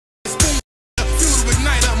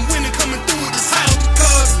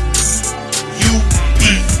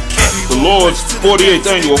Lord's 48th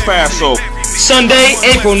annual Passover. Sunday,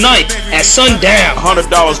 April 9th at sundown. $100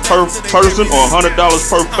 per person or $100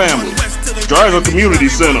 per family. Dragon Community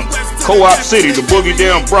Center, Co-op City, the Boogie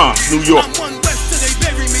Down Bronx, New York.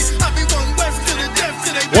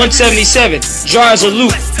 177 Jars of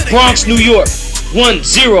Loop, Bronx, New York.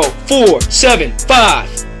 10475.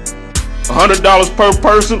 $100 per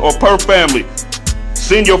person or per family.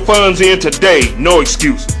 Send your funds in today, no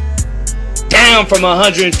excuses. Down from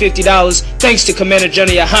 $150 thanks to Commander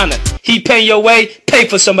General Yahanna. He paying your way, pay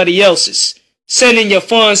for somebody else's. Send in your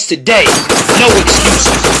funds today, no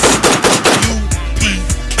excuses.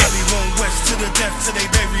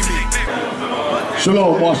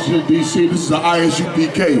 Shalom, Washington, D.C. This is the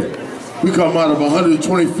I.S.U.P.K. We come out of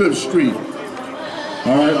 125th Street,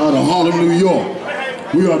 all right, out of Harlem, New York.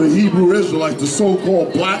 We are the Hebrew Israelites, the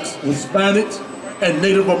so-called blacks, Hispanics, and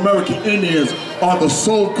Native American Indians are the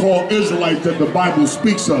so-called Israelites that the Bible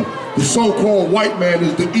speaks of. The so-called white man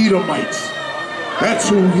is the Edomites. That's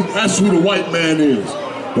who the white man is.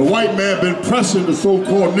 The white man been pressing the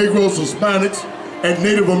so-called Negroes, Hispanics, and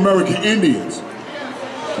Native American Indians.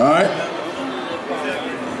 All right?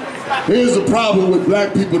 Here's the problem with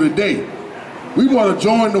black people today. We want to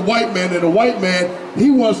join the white man, and the white man,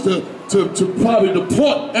 he wants to probably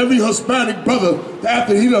deport every Hispanic brother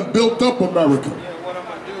after he done built up America.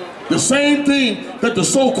 The same thing that the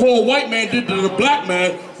so-called white man did to the black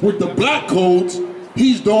man with the black codes,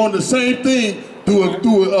 he's doing the same thing through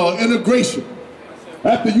integration.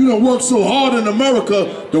 After you done worked so hard in America,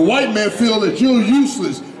 the white man feels that you're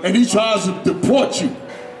useless and he tries to deport you.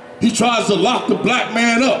 He tries to lock the black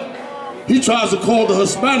man up. He tries to call the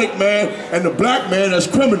Hispanic man and the black man as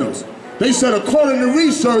criminals. They said according to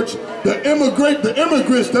research, the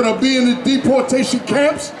immigrants that are being in deportation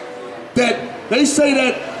camps, that they say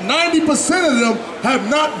that 90% of them have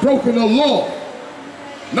not broken the law.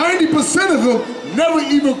 90% of them never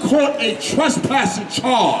even caught a trespassing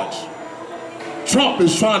charge. Trump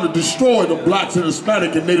is trying to destroy the blacks and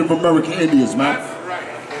Hispanic and Native American Indians, man.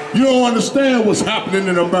 You don't understand what's happening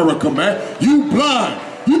in America, man. You blind.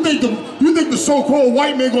 You think the so-called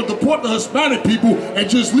white man gonna deport the Hispanic people and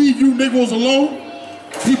just leave you Negroes alone?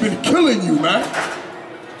 He been killing you, man.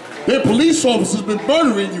 Their police officers been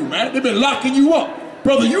murdering you, man. They've been locking you up.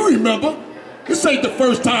 Brother, you remember, this ain't the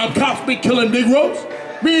first time cops been killing Negroes.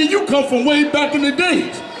 Me and you come from way back in the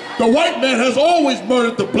days. The white man has always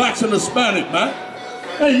murdered the blacks and Hispanic, man.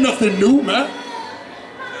 Ain't nothing new, man.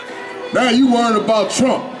 Now you worrying about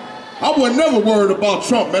Trump. I was never worried about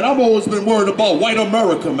Trump, man. I've always been worried about white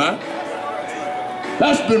America, man.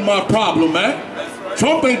 That's been my problem, man.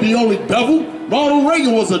 Trump ain't the only devil. Ronald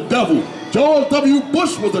Reagan was a devil. George W.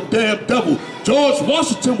 Bush was a damn devil. George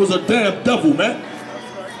Washington was a damn devil, man.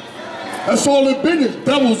 That's all it been is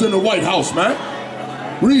devils in the White House, man.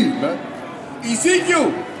 Read, man.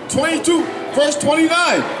 Ezekiel 22, verse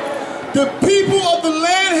 29. The people of the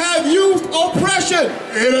land have used oppression.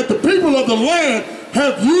 And that the people of the land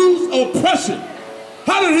have used oppression.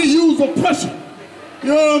 How did he use oppression?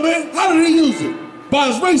 You know what I mean? How did he use it? By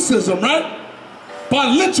his racism, right? By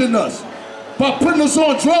lynching us. By putting us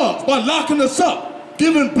on drugs. By locking us up.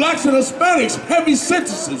 Giving blacks and Hispanics heavy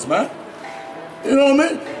sentences, man. You know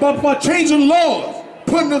what I mean? By changing laws.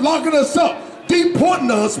 Locking us up. Deporting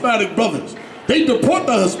the Hispanic brothers. They deport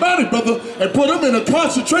the Hispanic brother and put him in a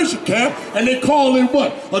concentration camp, and they call it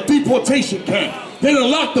what? A deportation camp. They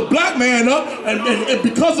done lock the black man up, and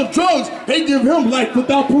because of drugs, they give him life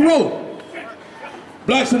without parole.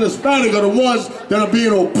 Blacks and Hispanic are the ones that are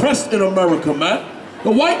being oppressed in America, man.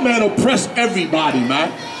 The white man oppressed everybody,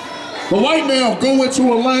 man. The white man will go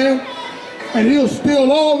into a land, and he'll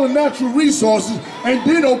steal all the natural resources, and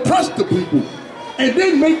then oppress the people. And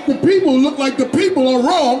then make the people look like the people are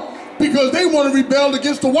wrong, because they want to rebel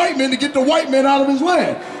against the white man to get the white man out of his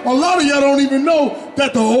land. A lot of y'all don't even know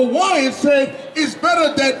that the Hawaiians said it's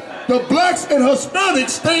better that the blacks and Hispanics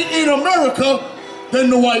stay in America than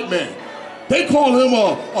the white man. They call him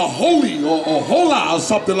a holy or hola or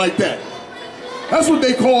something like that. That's what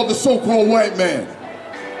they call the so-called white man.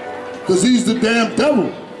 Because he's the damn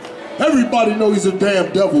devil. Everybody knows he's a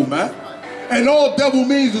damn devil, man. And all devil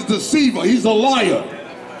means is deceiver. He's a liar.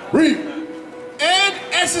 Read. And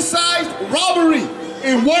exercised robbery.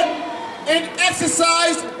 And what? And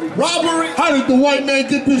exercised robbery. How did the white man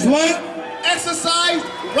get this land? Exercised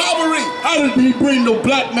robbery. How did he bring the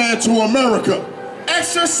black man to America?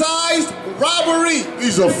 Exercised robbery.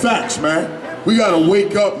 These are facts, man. We gotta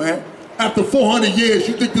wake up, man. After 400 years,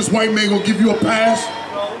 you think this white man gonna give you a pass?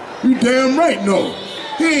 You damn right no.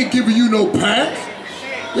 He ain't giving you no pass.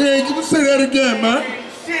 He ain't gonna say that again, man.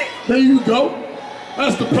 There you go.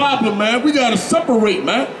 That's the problem, man. We gotta separate,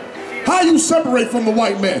 man. How you separate from the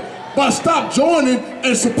white man? By stop joining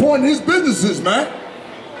and supporting his businesses, man.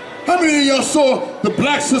 How many of y'all saw the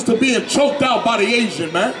black sister being choked out by the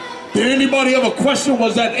Asian, man? Did anybody ever question,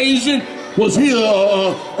 was that Asian? Was he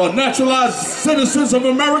a naturalized citizen of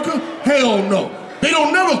America? Hell no. They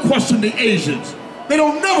don't never question the Asians. They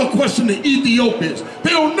don't never question the Ethiopians.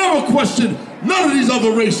 They don't never question none of these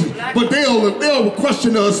other races. But they'll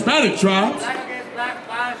question the Hispanic tribes.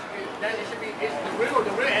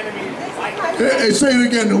 Hey, say it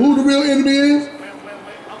again. Who the real enemy is?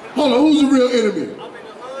 Hold on, who's the real enemy?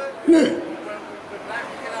 Yeah.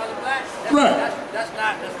 Right.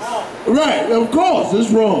 That's wrong. Right, of course,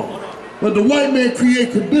 it's wrong. But the white man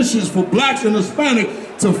create conditions for blacks and Hispanic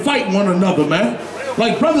to fight one another, man.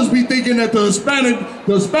 Like brothers be thinking that the Hispanic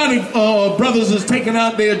brothers is taking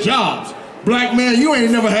out their jobs. Black man, you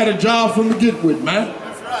ain't never had a job from the get with, man.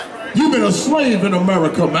 You've been a slave in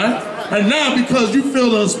America, man. And now because you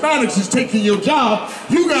feel the Hispanics is taking your job,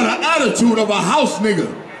 you got an attitude of a house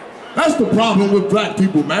nigga. That's the problem with black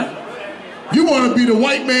people, man. You want to be the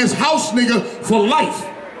white man's house nigga for life.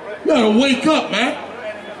 You gotta wake up, man.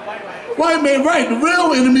 White man, right, the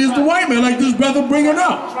real enemy is the white man, like this brother bringing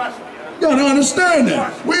up. You gotta understand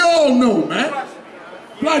that. We all know, man.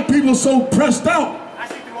 Black people so pressed out.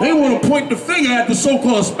 They want to point the finger at the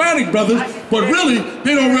so-called Hispanic brothers, but really,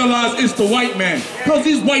 they don't realize it's the white man. Because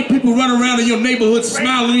these white people run around in your neighborhood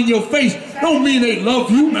smiling in your face, don't mean they love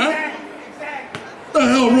you, man. What the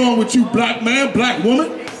hell wrong with you, black man, black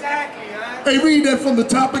woman? Hey, read that from the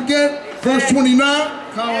top again, verse 29.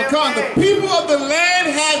 The people of the land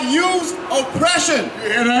have used oppression. You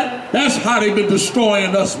hear that? That's how they've been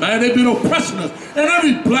destroying us, man. They've been oppressing us. And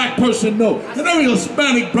every black person knows. And every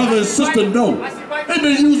Hispanic brother and sister knows. They've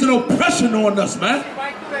been using oppression on us, man.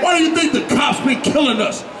 Why do you think the cops been killing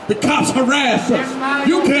us? The cops harass us.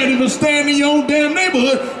 You can't even stand in your own damn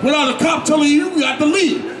neighborhood without a cop telling you got to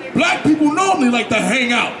leave. Black people normally like to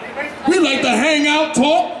hang out. We like to hang out,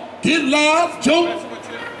 talk, get live, joke.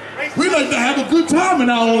 We like to have a good time in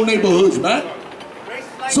our own neighborhoods, man.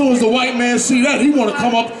 As soon as the white man see that, he want to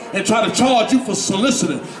come up and try to charge you for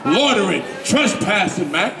soliciting, loitering,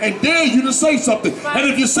 trespassing, man, and dare you to say something. And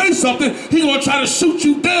if you say something, he gonna try to shoot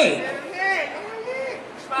you dead.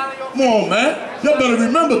 Come on, man. Y'all better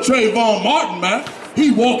remember Trayvon Martin, man.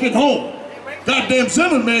 He walking home. Goddamn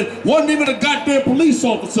Zimmerman wasn't even a goddamn police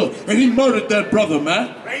officer, and he murdered that brother,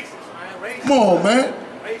 man. Come on, man.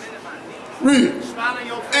 Read.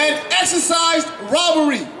 And exercised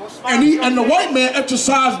robbery. And the white man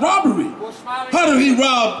exercised robbery. How did he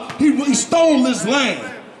rob? He stole this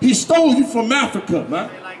land. He stole you from Africa, man.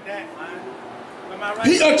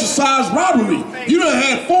 He exercised robbery. You done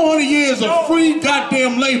had 400 years of free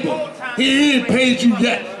goddamn labor. He ain't paid you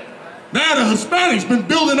yet. Now the Hispanics been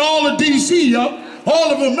building all of DC up,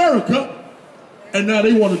 all of America, and now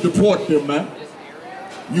they want to deport them, man.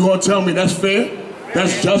 You gonna tell me that's fair?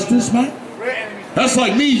 That's justice, man? That's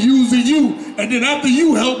like me using you, and then after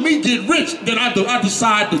you help me get rich, then I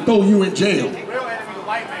decide to throw you in jail.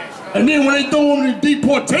 And then when they throw them in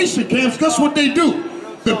deportation camps, guess what they do?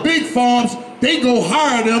 The big farms, they go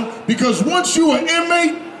hire them, because once you're an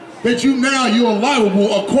inmate, that you're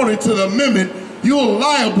liable, according to the amendment, you're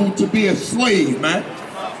liable to be a slave, man.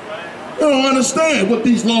 You don't understand what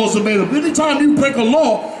these laws are made of. Anytime you break a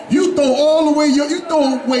law, you throw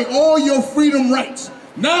away all your freedom rights.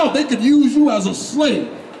 Now they could use you as a slave.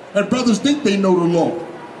 And brothers think they know the law.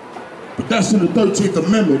 But that's in the 13th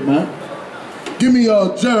Amendment, man. Give me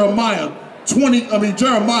Jeremiah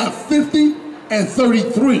 50 and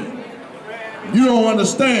 33. You don't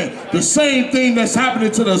understand. The same thing that's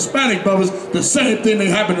happening to the Hispanic brothers, the same thing that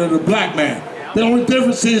happened to the black man. The only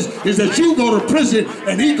difference is that you go to prison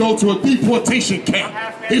and he go to a deportation camp.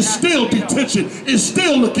 It's still detention. It's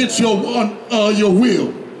still against your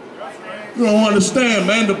will. You don't understand,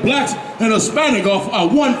 man. The blacks and Hispanic are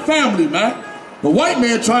one family, man. The white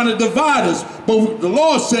man trying to divide us, but the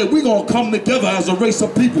Lord said we're going to come together as a race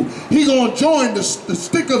of people. He's going to join the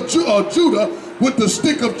stick of Judah with the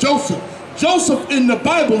stick of Joseph. Joseph in the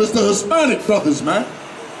Bible is the Hispanic brothers, man.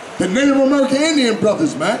 The Native American Indian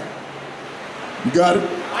brothers, man. You got it?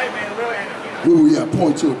 Where we at?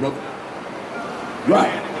 Point to it, brother.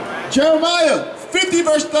 Right. Jeremiah 50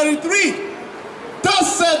 verse 33.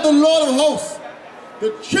 Thus said the Lord of hosts,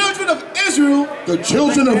 the children of Israel. The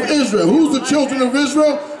children of Israel. Who's the children of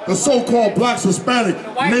Israel? The so-called blacks, Hispanic,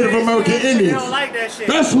 Native American Indians.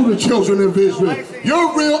 That's who the children of Israel.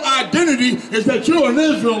 Your real identity is that you're an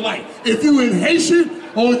Israelite. If you're in Haitian,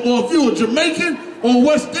 or if you're a Jamaican, or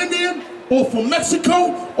West Indian, or from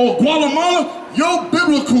Mexico or Guatemala, your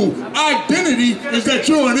biblical identity is that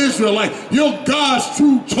you're an Israelite. You're God's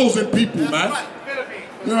true chosen people, man.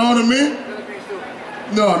 You know what I mean?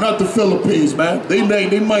 No, not the Philippines, man.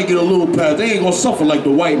 They might get a little pass. They ain't gonna suffer like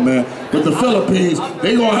the white man. But the Philippines,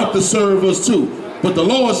 they gonna have to serve us too. But the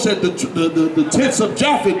Lord said the tents of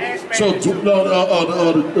Japheth, so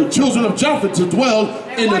the children of Japheth to dwell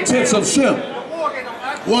in the tents of Shem.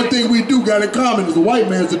 One thing we do got in common is the white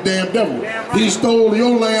man's a damn devil. He stole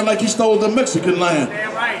your land like he stole the Mexican land.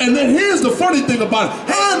 And then here's the funny thing about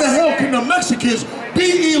it. How in the hell can the Mexicans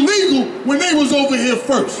be illegal when they was over here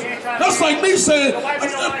first? That's like me saying,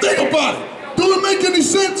 think about it. Do it make any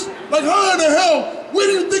sense? Like how in the hell, where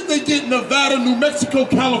do you think they get Nevada, New Mexico,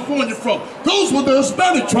 California from? Those were the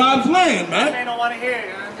Hispanic tribes' land, man. They don't want to hear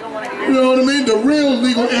it. You know what I mean? The real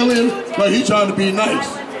legal alien, like he trying to be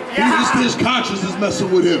nice. His conscience is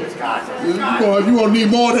messing with him. You gonna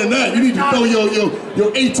need more than that. You need to throw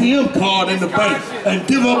your ATM card in the bank and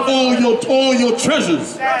give up all your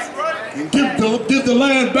treasures and give the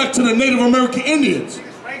land back to the Native American Indians.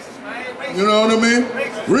 You know what I mean?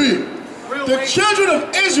 Read. The children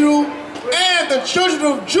of Israel and the children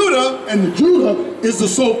of Judah, and the Judah is the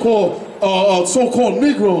so-called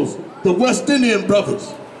Negroes, the West Indian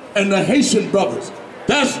brothers, and the Haitian brothers.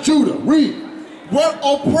 That's Judah. Read. Were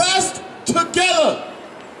oppressed together.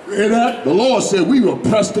 Hear that? The Lord said we were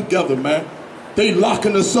oppressed together, man. They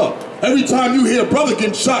locking us up. Every time you hear a brother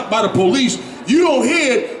getting shot by the police, you don't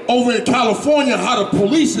hear it over in California how the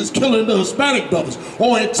police is killing the Hispanic brothers,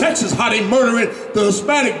 or in Texas how they murdering the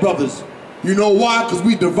Hispanic brothers. You know why? Because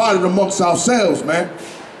we divided amongst ourselves, man.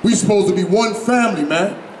 We supposed to be one family,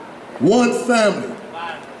 man. One family.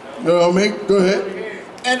 You know what I mean? Go ahead.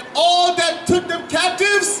 And all that took them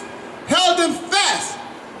captives held them fast.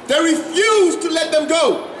 They refused to let them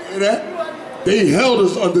go. Hear that? They held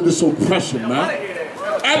us under this oppression, man.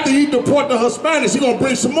 After he deport the Hispanics, he gonna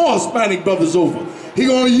bring some more Hispanic brothers over. He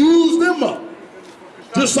gonna use them up.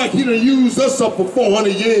 Just like he done used us up for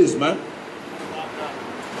 400 years, man.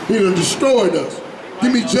 He done destroyed us.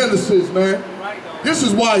 Give me Genesis, man. This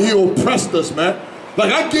is why he oppressed us, man.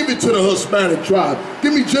 Like I give it to the Hispanic tribe.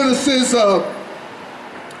 Give me Genesis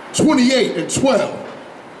 28 and 12.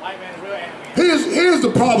 Here's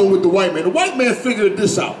the problem with the white man. The white man figured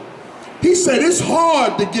this out. He said it's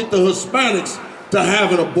hard to get the Hispanics to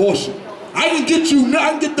have an abortion. I can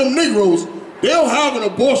get them Negroes, they'll have an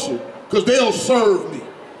abortion because they'll serve me.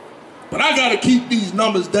 But I gotta keep these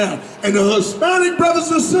numbers down. And the Hispanic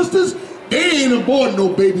brothers and sisters, they ain't aborting no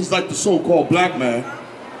babies like the so-called black man.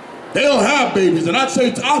 They'll have babies, and I'd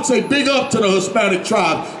say big up to the Hispanic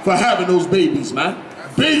tribe for having those babies, man.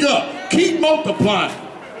 Big up, keep multiplying.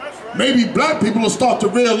 Maybe black people will start to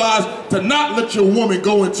realize to not let your woman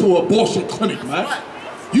go into an abortion clinic, man.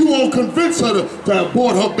 You won't convince her to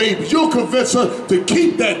abort her babies. You'll convince her to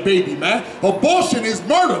keep that baby, man. Abortion is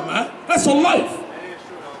murder, man. That's a life.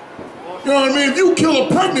 You know what I mean? If you kill a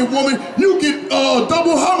pregnant woman, you get a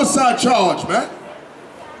double homicide charge, man.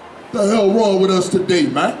 What the hell wrong with us today,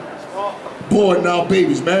 man? Aborting our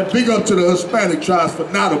babies, man. Big up to the Hispanic tribes for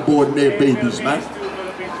not aborting their babies, man.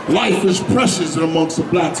 Life is precious amongst the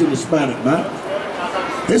blacks and Hispanic, man.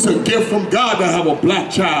 It's a gift from God to have a black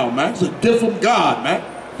child, man. It's a gift from God, man.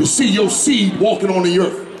 To see your seed walking on the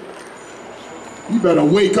earth. You better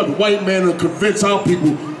wake up, the white man, and convince our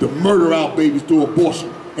people to murder our babies through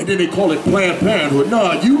abortion. And then they call it Planned Parenthood.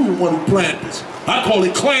 Nah, you the one who planned this. I call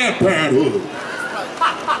it Clan Parenthood.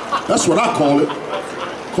 That's what I call it.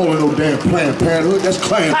 Calling no damn Planned Parenthood. That's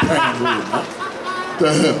Clan Parenthood, man. What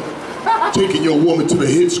the hell? Taking your woman to the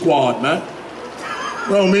hit squad, man.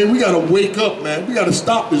 You know what I mean? We gotta wake up, man. We gotta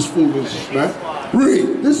stop this foolishness, man.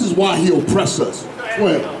 Read. This is why he oppressed us.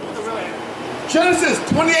 Well, Genesis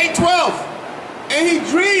 28:12. And he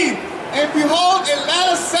dreamed, and behold, a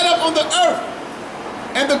ladder set up on the earth,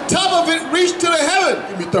 and the top of it reached to the heaven.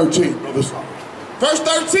 Give me 13, brothers. Verse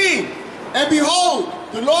 13. And behold,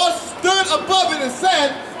 the Lord stood above it and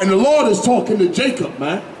said. And the Lord is talking to Jacob,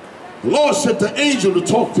 man. The Lord sent the angel to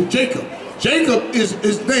talk to Jacob. Jacob, his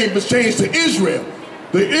name was changed to Israel.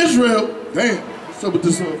 The Israel, damn, what's up with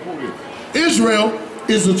this? Israel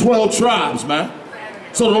is the 12 tribes, man.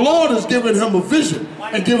 So the Lord has given him a vision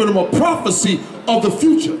and given him a prophecy of the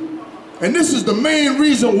future. And this is the main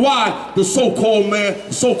reason why the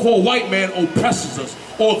so-called white man oppresses us,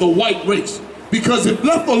 or the white race. Because if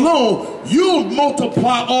left alone, you'll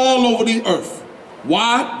multiply all over the earth.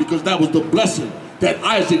 Why? Because that was the blessing that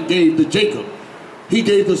Isaac gave to Jacob. He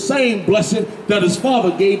gave the same blessing that his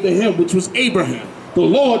father gave to him, which was Abraham. The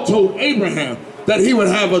Lord told Abraham that he would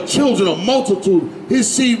have a children of multitude. His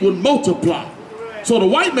seed would multiply. So the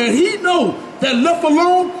white man, he know that left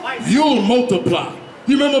alone, you'll multiply.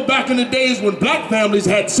 You remember back in the days when black families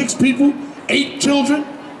had 6 people, 8 children,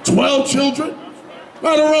 12 children?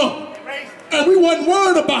 Right or wrong? And we wasn't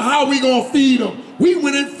worried about how we gonna feed them. We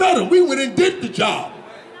went and fed them. We went and did the job.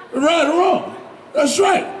 Right or wrong? That's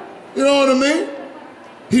right. You know what I mean?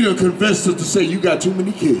 He done convinced us to say, you got too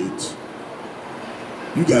many kids.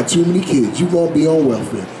 You got too many kids. You gonna be on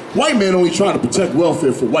welfare. White man only trying to protect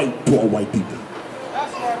welfare for poor white people.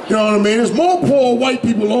 You know what I mean? There's more poor white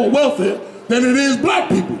people on welfare than it is black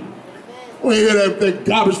people. We hear that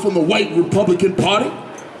garbage from the white Republican Party.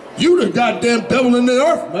 You the goddamn devil in the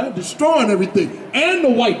earth, man, destroying everything. And the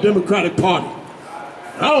white Democratic Party.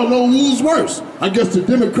 I don't know who's worse. I guess the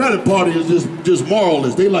Democratic Party is just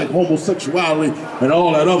moralist. They like homosexuality and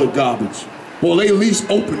all that other garbage. Well, they at least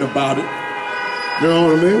open about it. You know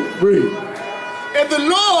what I mean? Read. And the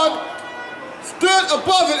Lord stood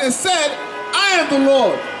above it and said, I am the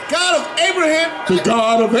Lord, God of Abraham. The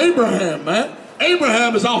God of Abraham, man.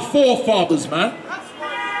 Abraham is our forefathers, man.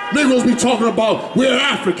 Niggas be talking about we're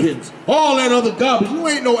Africans, all that other garbage. You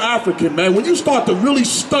ain't no African, man. When you start to really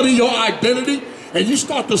study your identity and you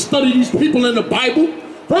start to study these people in the Bible,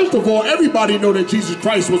 first of all, everybody know that Jesus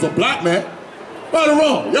Christ was a black man. Right or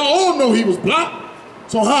wrong? Y'all all know he was black.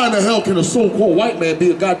 So how in the hell can a so-called white man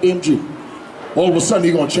be a goddamn Jew? All of a sudden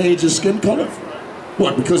he gonna change his skin color?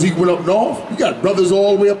 What, because he went up north? You got brothers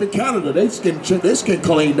all the way up in Canada. Their skin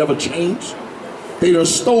color ain't never changed. They done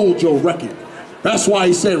stole your record. That's why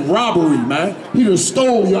he said robbery, man. He done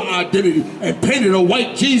stole your identity and painted a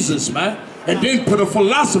white Jesus, man. And then put a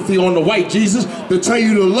philosophy on the white Jesus to tell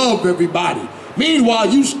you to love everybody. Meanwhile,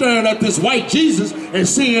 you staring at this white Jesus and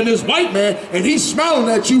seeing this white man and he's smiling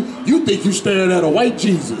at you, you think you staring at a white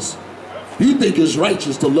Jesus. You think it's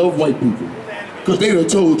righteous to love white people. Because they done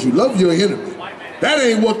told you, love your enemy. That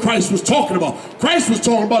ain't what Christ was talking about. Christ was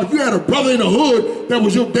talking about if you had a brother in the hood that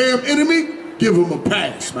was your damn enemy, give him a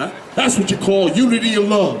pass, man. That's what you call unity and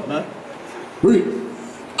love, man. Read.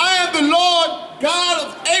 I am the Lord God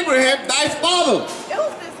of Abraham, thy father,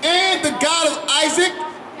 and the God of Isaac.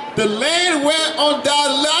 The land whereon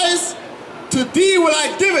thou liest, to thee will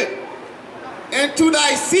I give it, and to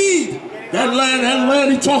thy seed. That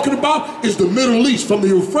land he's talking about is the Middle East. From the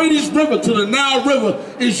Euphrates River to the Nile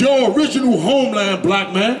River is your original homeland,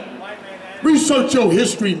 black man. Research your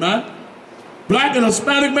history, man. Black and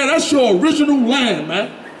Hispanic, man, that's your original land,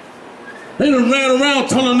 man. They done ran around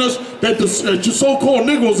telling us that the so-called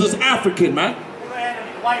Negroes is African, man.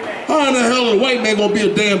 How in the hell is a white man gonna be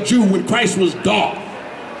a damn Jew when Christ was dark?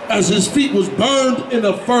 As his feet was burned in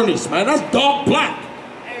a furnace, man. That's dark black.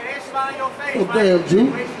 Oh, damn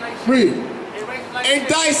Jew. Read. And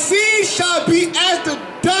thy seed shall be as the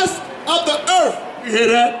dust of the earth. You hear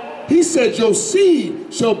that? He said your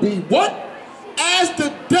seed shall be what? As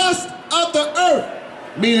the dust of the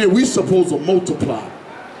earth. Meaning we supposed to multiply.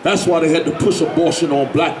 That's why they had to push abortion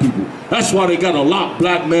on black people. That's why they got to lock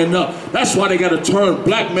black men up. That's why they got to turn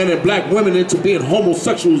black men and black women into being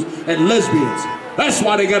homosexuals and lesbians. That's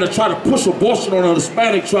why they got to try to push abortion on a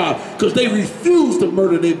Hispanic tribe, because they refuse to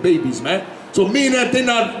murder their babies, man. So meaning that they're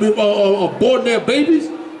not aborting their babies,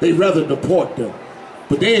 they rather deport them.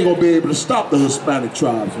 But they ain't going to be able to stop the Hispanic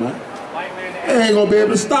tribes, man. They ain't going to be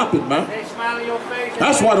able to stop it, man.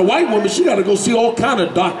 That's why the white woman, she got to go see all kind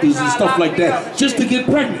of doctors and stuff like that just to get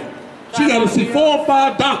pregnant. She got to see 4 or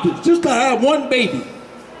 5 doctors just to have one baby.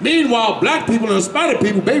 Meanwhile, black people and Hispanic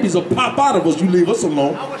people, babies will pop out of us. You leave us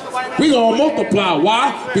alone. We gonna multiply.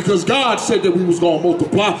 Why? Because God said that we was gonna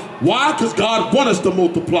multiply. Why? Because God want us to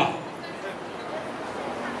multiply.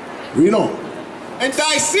 Read on. And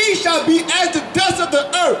thy seed shall be as the dust of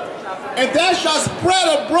the earth, and thou shalt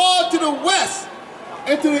spread abroad to the west,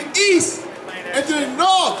 and to the east, and to the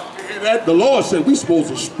north. That the Lord said we supposed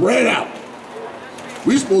to spread out.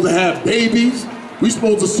 We supposed to have babies. We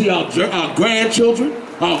supposed to see our grandchildren,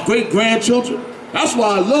 our great-grandchildren. That's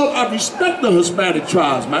why I respect the Hispanic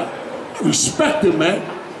tribes, man. I respect them,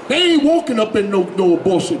 man. They ain't walking up in no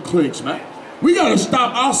abortion clinics, man. We gotta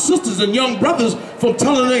stop our sisters and young brothers from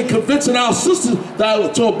telling and convincing our sisters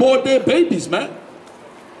to abort their babies, man.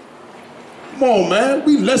 Come on, man.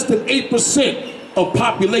 We less than 8% of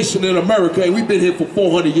population in America, and we've been here for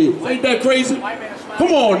 400 years. Ain't that crazy?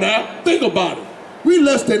 Come on now, think about it. We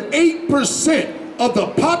less than 8% of the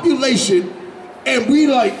population, and we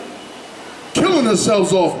like killing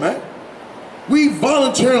ourselves off, man. We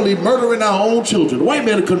voluntarily murdering our own children. The white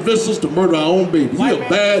man convinced us to murder our own babies.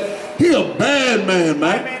 He a bad man, man.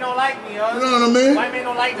 White man don't like me, huh? You know what I mean? White man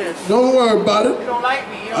don't like this. Don't worry about it. He don't like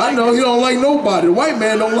me. I know he don't like nobody. The white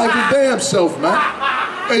man don't like his damn self, man.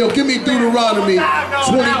 Hey, yo, give me Deuteronomy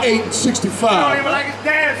 28 and 65. I don't even like his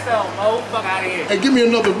damn self, Mo. Fuck out of here. Hey, give me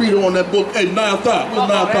another reader on that book. Hey, 9-5. Where's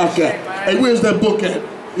 9-5 at? Hey, where's that book at?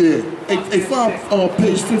 Yeah. Hey, find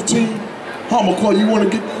page 15. How I'ma call you? Want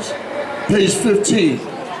to get this? Page 15.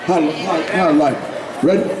 Highlight.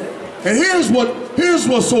 Ready? And here's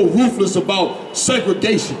what's so ruthless about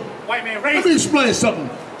segregation. White man Let racist. me explain something.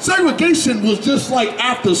 Segregation was just like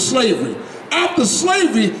after slavery. After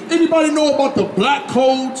slavery, anybody know about the black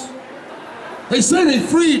codes? They say they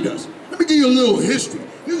freed us. Let me give you a little history.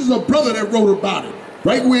 This is a brother that wrote about it.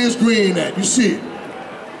 Right where it's green at, you see it.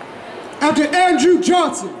 After Andrew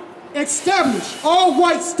Johnson established all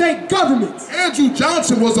white state governments. Andrew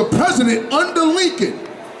Johnson was a president under Lincoln.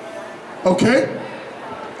 Okay?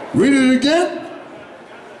 Read it again.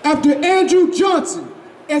 After Andrew Johnson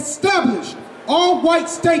established all white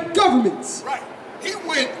state governments. Right.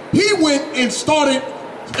 He went and started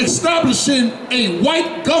establishing a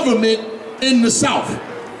white government in the South.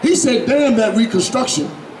 He said, damn that Reconstruction.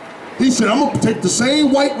 He said, I'm gonna take the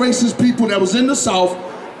same white racist people that was in the South,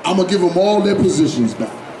 I'm gonna give them all their positions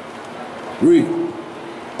back. Read.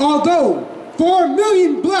 Although 4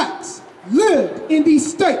 million blacks lived in these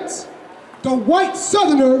states, the white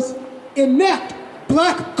Southerners enact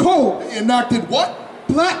black codes. They enacted what?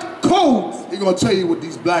 Black codes. They're gonna tell you what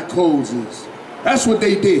these black codes is. That's what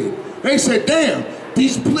they did. They said, damn,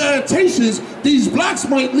 these plantations, these blacks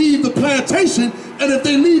might leave the plantation, and if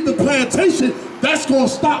they leave the plantation, that's gonna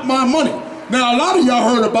stop my money. Now, a lot of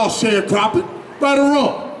y'all heard about sharecropping, right or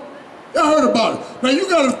wrong? Y'all heard about it. Now, you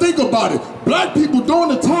gotta think about it. Black people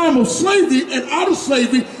during the time of slavery and out of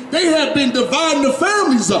slavery, they had been dividing the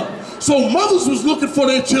families up. So mothers was looking for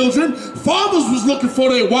their children, fathers was looking for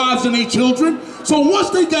their wives and their children. So once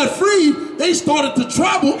they got free, they started to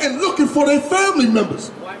travel and looking for their family members.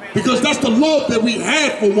 Because that's the love that we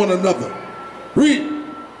had for one another. Read.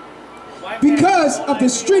 Because of the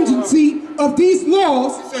stringency of these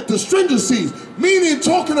laws. He said the stringencies, meaning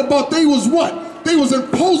talking about they was what? They was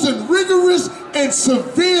imposing rigorous and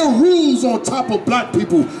severe rules on top of black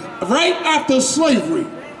people right after slavery.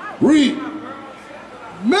 Read.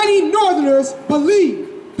 Many Northerners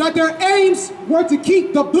believed that their aims were to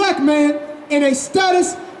keep the black man in a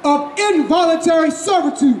status of involuntary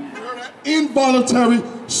servitude. Involuntary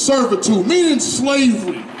servitude, meaning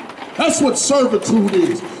slavery. That's what servitude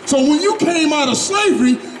is. So when you came out of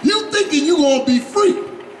slavery, you thinking you're gonna be free.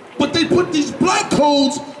 But they put these black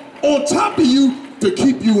codes on top of you to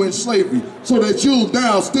keep you in slavery so that you'll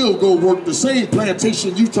now still go work the same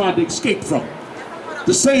plantation you tried to escape from.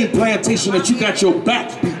 The same plantation that you got your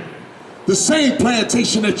back beat. The same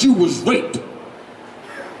plantation that you was raped.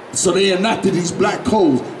 So they enacted these black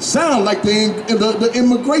codes. Sound like the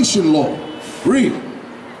immigration law. Read.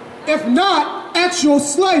 If not actual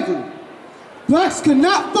slavery, blacks could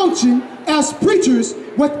not function as preachers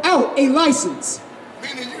without a license.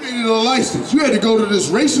 Meaning you needed a license. You had to go to this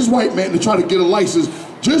racist white man to try to get a license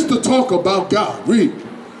just to talk about God. Read.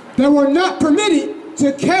 They were not permitted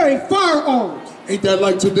to carry firearms. Ain't that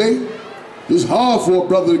like today? It's hard for a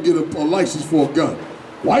brother to get a license for a gun.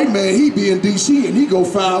 White man, he be in D.C. and he go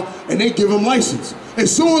file and they give him license.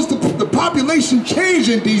 As soon as the population changed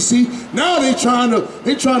in D.C., now they trying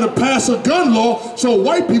to pass a gun law so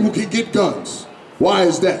white people can get guns. Why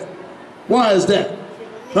is that? Why is that?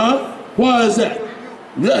 Huh? Why is that?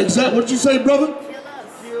 Yeah, exactly what you say, brother?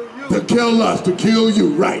 To kill us, to kill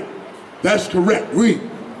you, right. That's correct. Read.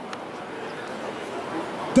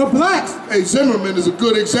 The blacks. Hey, Zimmerman is a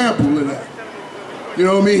good example of that. You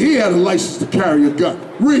know what I mean? He had a license to carry a gun.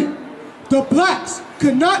 Read. The blacks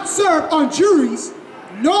could not serve on juries,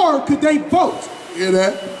 nor could they vote. Hear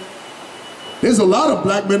that? There's a lot of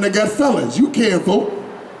black men that got felons. You can't vote.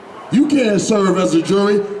 You can't serve as a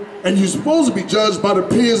jury, and you're supposed to be judged by the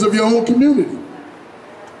peers of your own community.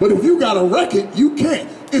 But if you got a record, you can't.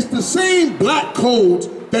 It's the same black codes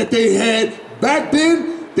that they had back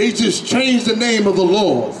then. They just changed the name of the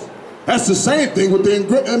laws. That's the same thing with the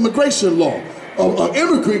immigration law. An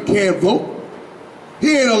immigrant can't vote.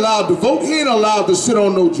 He ain't allowed to vote. He ain't allowed to sit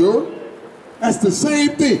on no jury. That's the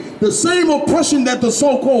same thing. The same oppression that the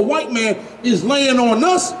so-called white man is laying on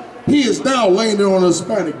us, he is now laying it on the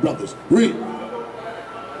Hispanic brothers. Read.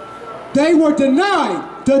 They were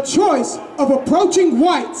denied the choice of approaching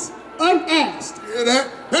whites unasked. You hear that?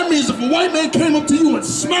 That means if a white man came up to you and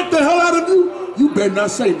smacked the hell out of you, you better not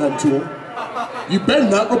say nothing to him. You better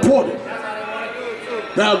not report it.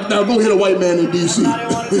 Now go hit a white man in D.C.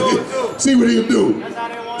 See what he'll do.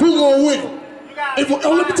 Who's gonna win?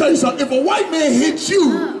 Let me tell you something. If a white man hits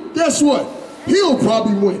you, guess what? He'll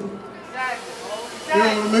probably win. You know what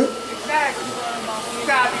I mean?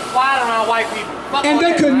 gotta be quiet around white people. Fuck And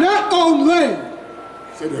they could not own land.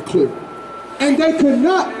 Say that clear. And they could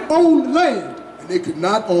not own land. And they could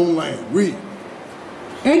not own land. Read.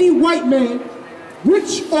 Any white man,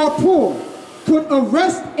 rich or poor, could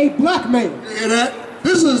arrest a black man. You hear that?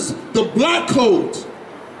 This is the black codes.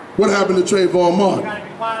 What happened to Trayvon Martin? You gotta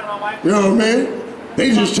be quiet around white people. You know what I mean?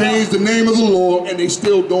 They just changed the name of the law and they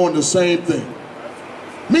still doing the same thing.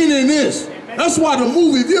 Meaning this, that's why the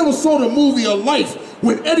movie, if you ever saw the movie of Life,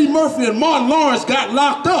 when Eddie Murphy and Martin Lawrence got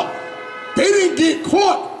locked up, they didn't get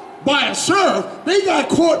caught by a sheriff, they got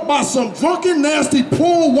caught by some drunken, nasty,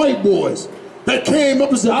 poor white boys that came up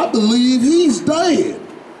and said, I believe he's dead.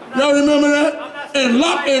 Y'all remember that? And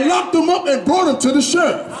locked them up and brought him to the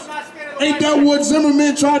sheriff. Ain't that what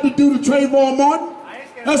Zimmerman tried to do to Trayvon Martin?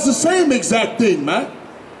 That's the same exact thing, man.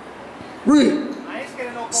 Read.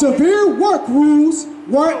 Severe work rules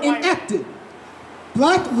were enacted.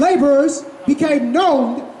 Black laborers became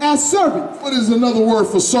known as servants. What is another word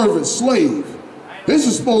for servant? Slave. This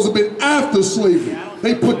is supposed to be after slavery.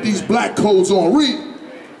 They put these black codes on. Read.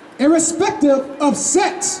 Irrespective of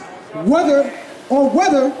sex, whether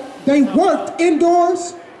they worked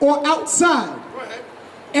indoors or outside.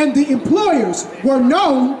 And the employers were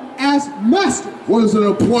known as masters. What is an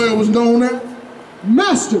employer was known as?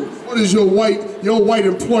 Masters. What is your white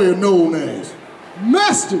employer known as?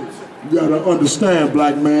 Masters. You gotta understand,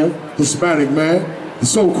 black man, Hispanic man, the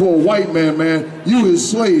so-called white man, you is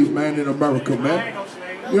slave, man, in America, man.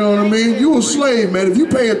 You know what I mean? You a slave, man. If you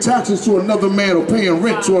paying taxes to another man or paying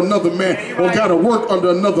rent to another man or gotta work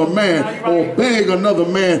under another man or beg another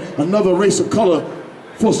man, another race of color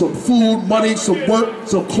for some food, money, some work,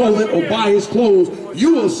 some clothing, or buy his clothes,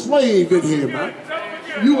 you a slave in here, man.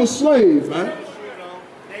 You a slave, man.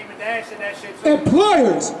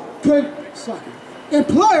 Employers could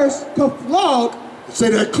flog. Say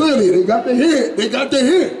that clearly. They got to hear it. They got to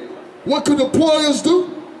hear it. What could employers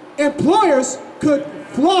do? Employers could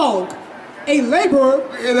flog a laborer.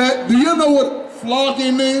 Hear that? Do you know what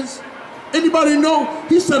flogging is? Anybody know?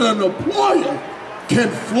 He said an employer can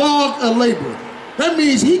flog a laborer. That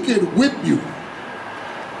means he can whip you.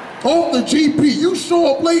 Off the GP, you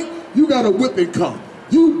show up late, you got a whipping come.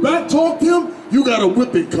 You back talk him, you got a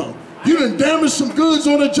whipping come. You done damaged some goods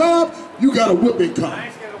on the job, you got a whipping come.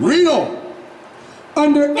 Read on.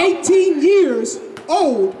 Under 18 years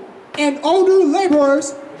old and older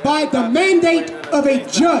laborers by the mandate of a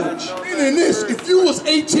judge. Meaning this, if you was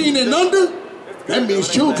 18 and under, that means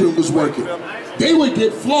children was working. They would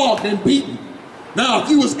get flogged and beaten. Now, if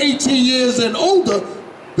you was 18 years and older,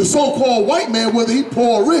 the so-called white man, whether he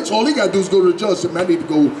poor or rich, all he got to do is go to the judge and say, man,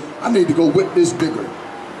 I need to go whip this nigger.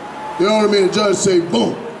 You know what I mean? The judge say,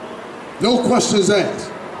 boom. No questions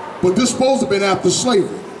asked. But this supposed to have been after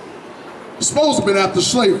slavery. It's supposed to have been after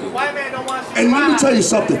slavery. And let me tell you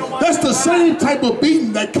something. That's the same type of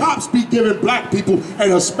beating that cops be giving black people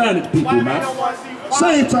and Hispanic people, man.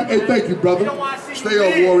 Same type. Hey, thank you, brother. Stay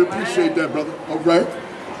up, Warrior. Appreciate that, brother. All right.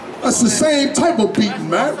 That's the same type of beating,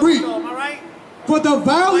 man. Read. For the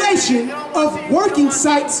violation of working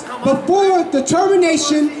sites before the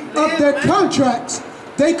termination of their contracts,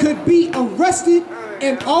 they could be arrested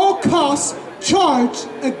and all costs charged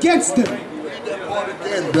against them.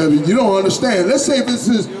 Again, baby, you don't understand. Let's say this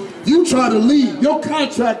is, you try to leave, your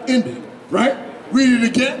contract ended, right? Read it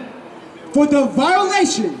again. For the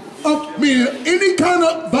violation of, meaning any kind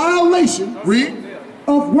of violation, read.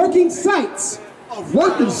 Of working sites. Of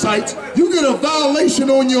working sites, you get a violation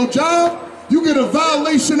on your job, you get a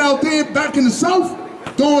violation out there back in the South,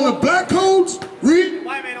 during the black codes, read.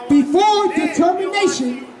 Before the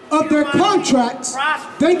termination of their contracts,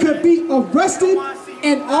 they could be arrested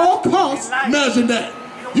and all costs. Imagine that.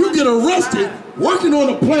 You get arrested working on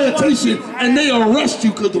a plantation and they arrest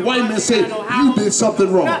you because the white man said you did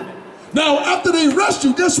something wrong. Now, after they arrest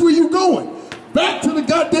you, guess where you going? Back to the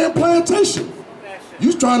goddamn plantation.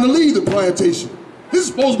 You trying to leave the plantation. This is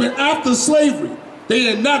supposed to be after slavery.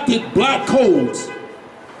 They enacted black codes.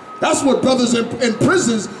 That's what brothers in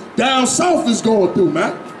prisons down south is going through,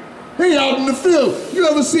 man. They out in the field. You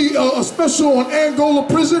ever see a special on Angola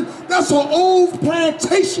prison? That's an old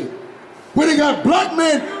plantation where they got black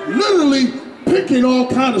men literally picking all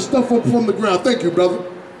kind of stuff up from the ground. Thank you, brother.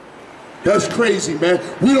 That's crazy, man.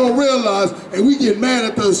 We don't realize, and we get mad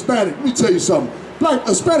at the Hispanic. Let me tell you something. Black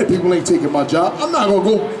Hispanic people ain't taking my job. I'm not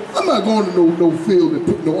going to no field and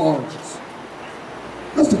pick no oranges.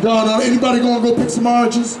 That's the God on. Anybody gonna go pick some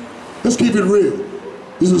oranges? Let's keep it real.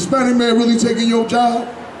 Is a Hispanic man really taking your job?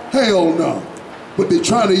 Hell no. But they're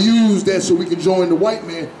trying to use that so we can join the white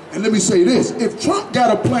man. And let me say this, if Trump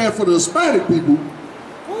got a plan for the Hispanic people,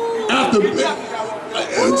 after,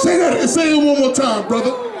 Say it one more time,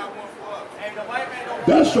 brother.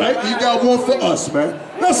 That's right, he got one for us, man.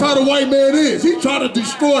 That's how the white man is. He tried to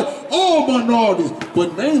destroy all minorities,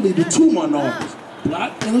 but mainly the two minorities,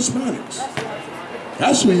 black and Hispanics.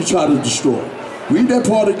 That's what he tried to destroy. Read that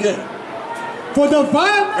part again. For the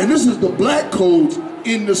violence. And this is the black codes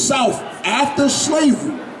in the South after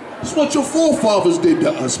slavery. That's what your forefathers did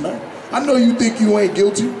to us, man. I know you think you ain't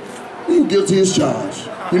guilty. You guilty as charged.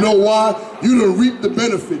 You know why? You done reap the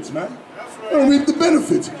benefits, man. You done reap the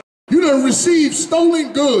benefits. You done receive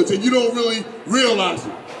stolen goods and you don't really realize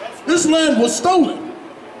it. This land was stolen.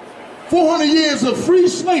 400 years of free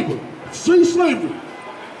slavery. Free slavery.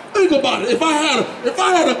 Think about it. If I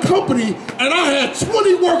had a company and I had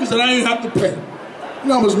 20 workers that I ain't have to pay, you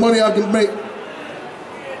know how much money I can make?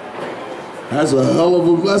 That's a hell of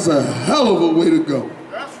a way to go.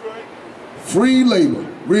 That's right. Free labor.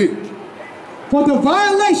 Read. For the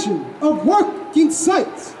violation of working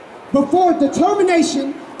sites before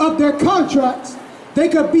determination of their contracts, they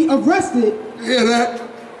could be arrested. You hear that?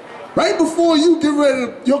 Right before you get ready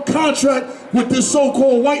to your contract with this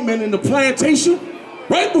so-called white man in the plantation,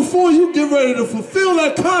 right before you get ready to fulfill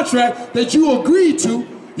that contract that you agreed to,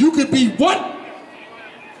 you could be what?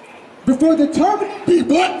 Before determined. Be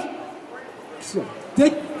what?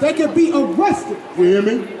 They could be arrested. You hear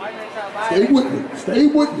me? Stay with me. Stay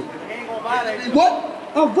with me. Be what?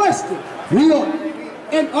 Arrested. We don't.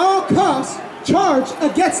 And all costs charged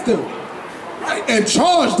against them. Right, and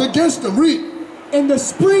charged against them. Read. In the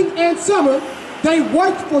spring and summer, they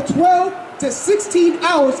worked for 12 to 16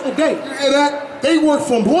 hours a day. You hear that? They work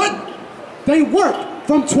from what? They work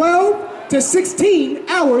from 12 to 16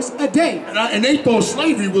 hours a day. And they thought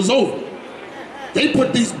slavery was over. They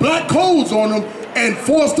put these black codes on them and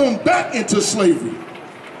forced them back into slavery.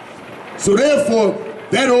 So therefore,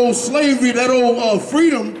 that old slavery, that old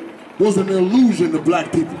freedom was an illusion to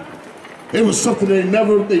black people. It was something they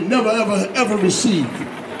never ever received.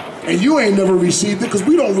 And you ain't never received it because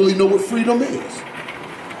we don't really know what freedom is.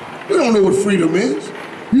 We don't know what freedom is.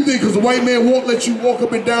 You think because the white man won't let you walk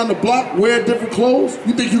up and down the block, wear different clothes,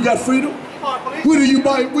 you think you got freedom? Where do you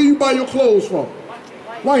buy your clothes from?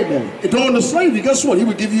 White man. And during the slavery, guess what? He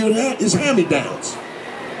would give you his hand-me-downs.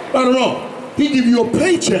 Right or wrong? He'd give you a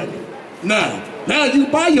paycheck. Now you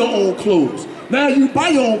buy your own clothes. Now you buy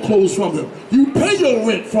your own clothes from him. You pay your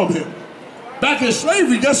rent from him. Back in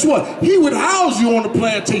slavery, guess what? He would house you on the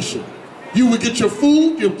plantation. You would get your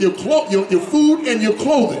food, your food and your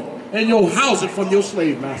clothing, and your housing from your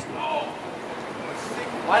slave master.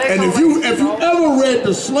 And if you ever read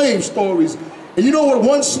the slave stories, and you know what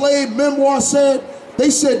one slave memoir said?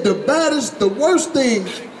 They said the worst thing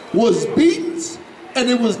was beatings, and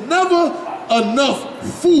it was never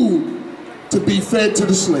enough food to be fed to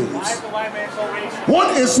the slaves.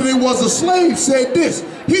 One incident was a slave said this.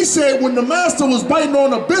 He said when the master was biting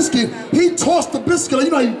on a biscuit, he tossed the biscuit.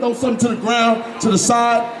 You know how you throw something to the ground, to the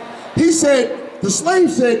side? He said, the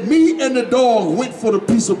slave said, me and the dog went for the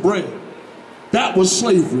piece of bread. That was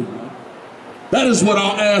slavery. That is what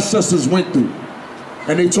our ancestors went through.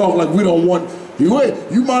 And they talk like we don't want, you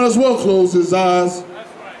might as well close his eyes.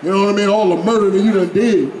 You know what I mean? All the murder that you done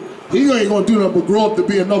did. He ain't gonna do nothing but grow up to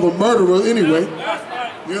be another murderer anyway.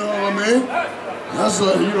 You know what I mean? That's you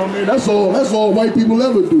know what I mean? That's all white people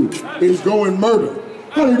ever do is go and murder.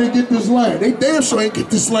 How did they get this land? They damn sure ain't get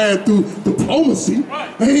this land through diplomacy.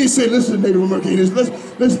 And he said, listen, Native Americans,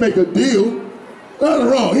 let's make a deal.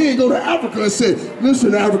 Not wrong. He ain't go to Africa and said,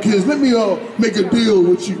 listen, Africans, let me make a deal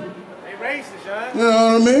with you. They racist, huh? You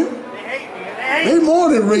know what I mean? They more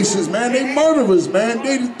than racist, man. They murderers, man.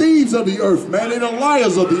 They the thieves of the earth, man. They the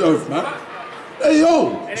liars of the earth, man. Hey,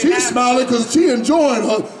 yo, she's smiling because she enjoying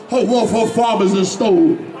her wealth her fathers have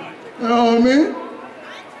stolen. You know what I mean?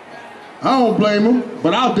 I don't blame them,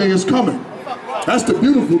 but our day is coming. That's the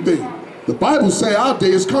beautiful thing. The Bible say our day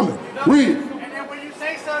is coming. Read.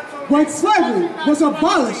 When slavery was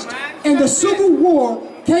abolished and the Civil War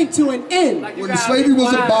came to an end. When the slavery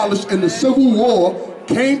was abolished and the Civil War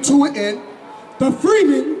came to an end, the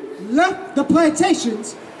freemen left the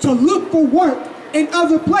plantations to look for work in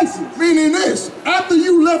other places. Meaning this, after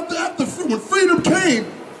you left, when freedom came,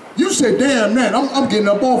 you said, damn, man, I'm getting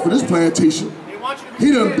up off of this plantation.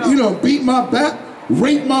 He done beat my back,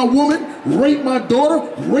 raped my woman, raped my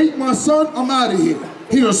daughter, raped my son, I'm out of here.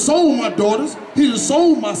 He done sold my daughters, he done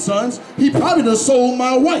sold my sons, he probably done sold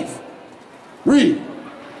my wife. Read.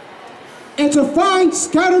 And to find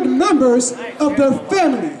scattered members of their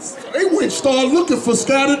families. They went and started looking for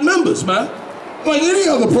scattered members, man. Like any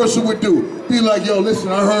other person would do. Be like, yo, listen,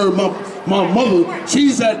 I heard my mother,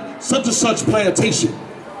 she's at such and such plantation.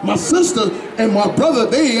 My sister and my brother,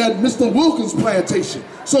 they had Mr. Wilkins' plantation.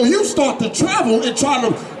 So you start to travel and try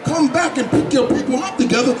to come back and pick your people up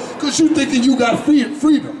together because you thinking you got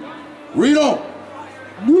freedom. Read on.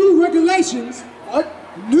 New regulations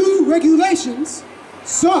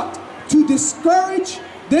sought to discourage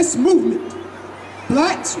this movement.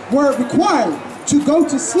 Blacks were required to go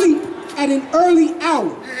to sleep at an early hour.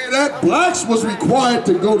 Yeah, that blacks was required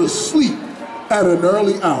to go to sleep at an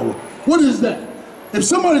early hour. What is that? If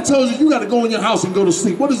somebody tells you you got to go in your house and go to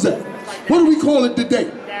sleep, what is that? What do we call it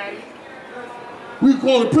today? We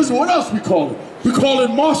call it prison. What else we call it? We call it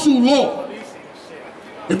martial law.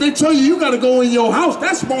 If they tell you you got to go in your house,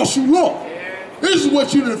 that's martial law. This is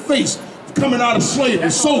what you done faced coming out of slavery,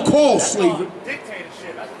 so-called slavery.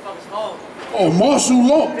 Dictatorship, that's what it's called. Oh, martial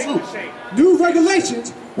law, too. New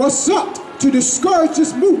regulations were sought to discourage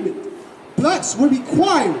this movement. Blacks were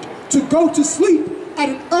required to go to sleep at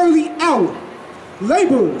an early hour.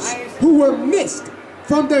 Laborers who were missed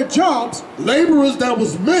from their jobs. Laborers that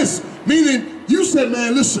was missed, meaning you said,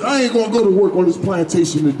 man, listen, I ain't gonna go to work on this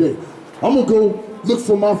plantation today. I'm gonna go look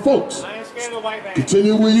for my folks. I ain't scared of the white man.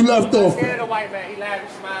 Continue where you left off. Scared of the white man. He laughing,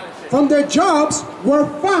 smiling, shit. From their jobs were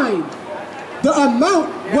fined. The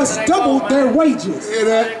amount was double their wages. Hear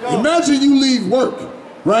that? Imagine you leave work,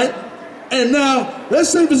 right? And now, let's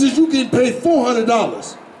say for instance you get paid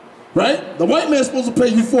 $400, right? The white man's supposed to pay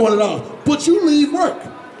you $400, but you leave work.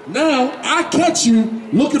 Now, I catch you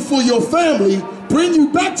looking for your family, bring you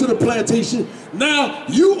back to the plantation. Now,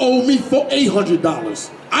 you owe me for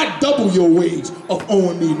 $800. I double your wage of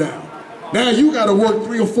owing me now. Now you gotta work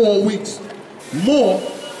 3 or 4 weeks more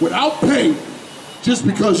without pay just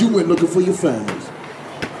because you went looking for your families.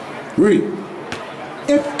 Read.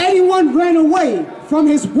 If anyone ran away from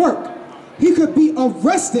his work, he could be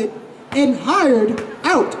arrested and hired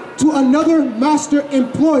out to another master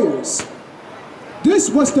employers. This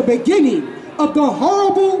was the beginning of the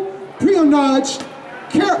horrible peonage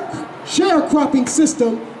sharecropping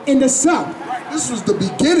system in the South. This was the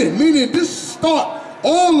beginning, meaning this start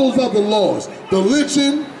all those other laws. The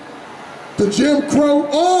lynching, the Jim Crow,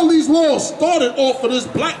 all these laws started off of this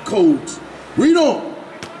black codes. Read on.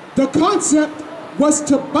 The concept was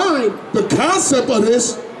to bind. The concept of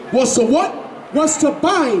this was to what? Was to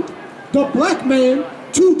bind the black man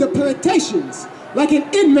to the plantations like an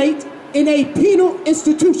inmate in a penal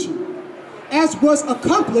institution, as was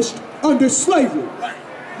accomplished under slavery. Right.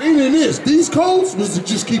 Meaning this, these codes was to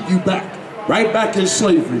just keep you back, right back in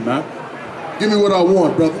slavery, man. Give me what I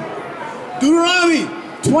want, brother. Deuteronomy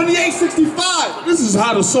 28:65. This is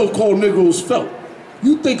how the so-called Negroes felt.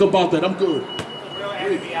 You think about that, I'm good. Real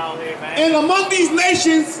enemy out there, man. And among these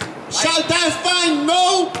nations shall thou find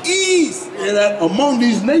no ease. And that among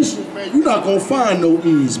these nations, man, you're not gonna find no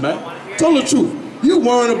ease, man. Tell the truth. You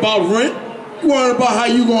worrying about rent. You worrying about how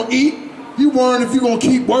you gonna eat. You worrying if you gonna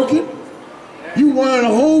keep working. You worrying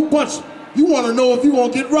a whole bunch. You wanna know if you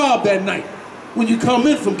gonna get robbed that night when you come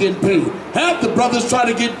in from getting paid. Half the brothers try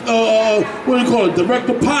to get, what do you call it, direct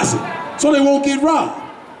deposit, so they won't get robbed.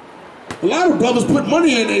 A lot of brothers put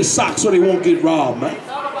money in their socks so they won't get robbed, man.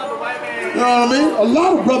 You know what I mean? A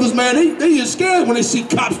lot of brothers, man, they get scared when they see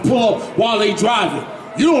cops pull up while they driving.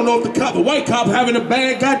 You don't know if the white cop having a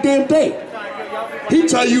bad goddamn day. He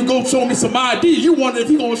tell you, go show me some ID. You wonder if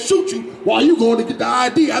he gonna shoot you while you going to get the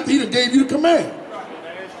ID after he done gave you the command.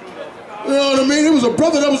 You know what I mean? It was a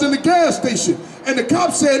brother that was in the gas station, and the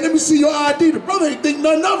cop said, let me see your ID. The brother ain't think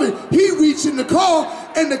nothing of it. He reached in the car,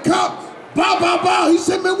 and the cop, bow, bow, bow. He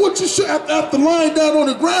said, man, what you shoot? After lying down on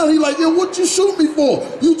the ground, he like, yo, what you shoot me for?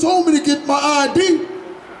 You told me to get my ID.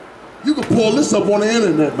 You can pull this up on the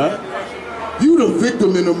internet, man. You the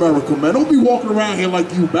victim in America, man. Don't be walking around here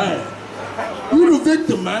like you bad. You the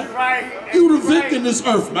victim, man. You the victim in this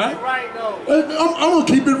earth, man. I'm gonna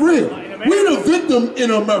keep it real. We the victim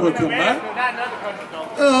in America, man.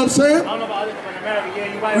 You know what I'm saying?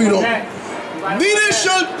 We don't. Neither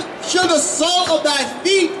shall the sole of thy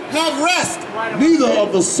feet have rest. Neither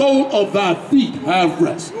of the sole of thy feet have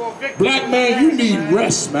rest. Black man, you need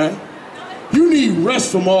rest, man. You need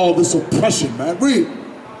rest from all this oppression, man. Read.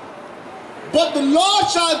 But the Lord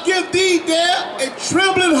shall give thee there a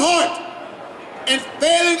trembling heart and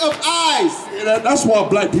failing of eyes. Yeah, that's why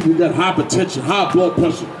black people got hypertension, high blood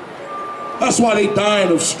pressure. That's why they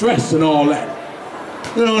dying of stress and all that.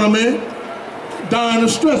 You know what I mean? Dying of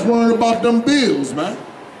stress, worrying about them bills, man.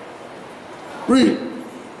 Read.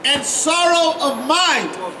 And sorrow of mind.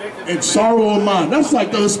 And sorrow of mind. That's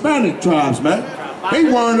like the Hispanic tribes, man. They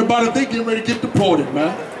worrying about it, they getting ready to get deported,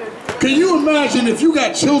 man. Can you imagine if you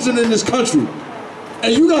got children in this country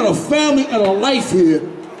and you got a family and a life here,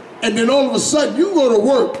 and then all of a sudden you go to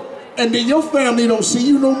work and then your family don't see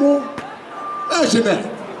you no more? Imagine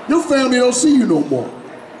that. Your family don't see you no more.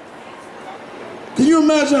 Can you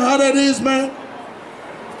imagine how that is, man?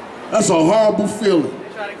 That's a horrible feeling.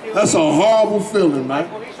 That's a horrible feeling, man.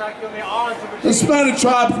 The Hispanic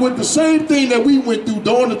tribes went the same thing that we went through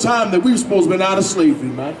during the time that we were supposed to be out of slavery,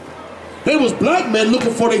 man. They was black men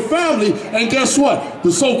looking for their family, and guess what?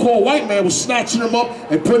 The so-called white man was snatching them up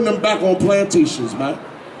and putting them back on plantations, man.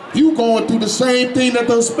 You going through the same thing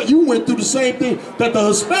that you went through the same thing that the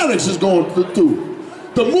Hispanics is going through.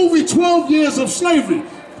 The movie 12 Years of Slavery.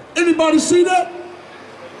 Anybody see that?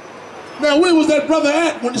 Now, where was that brother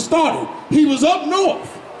at when it started? He was up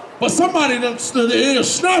north, but somebody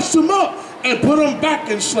snatched him up and put him back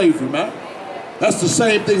in slavery, man. That's the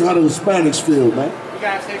same thing how the Hispanics feel, man. You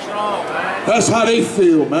gotta stay strong, man. That's how they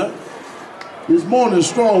feel, man. It's more than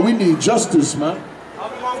strong. We need justice, man.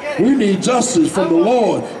 We need justice from the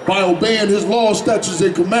Lord by obeying his laws, statutes,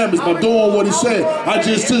 and commandments, by doing what he said. I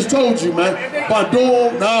just told you, man. By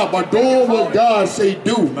doing what God say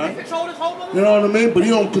do, man. You know what I mean? But he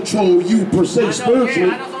don't control you per se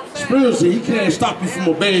spiritually. Spiritually, he can't stop you from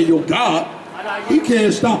obeying your God. He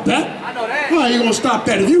can't stop that. How are you gonna stop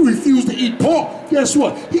that? If you refuse to eat pork, guess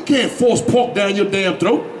what? He can't force pork down your damn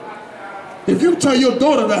throat. If you tell your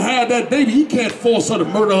daughter to have that baby, he can't force her to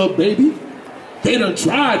murder her baby. They done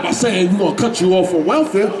tried by saying we're gonna cut you off from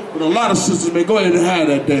welfare, but a lot of sisters may go ahead and have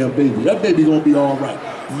that damn baby. That baby gonna be all right.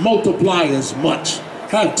 Multiply as much.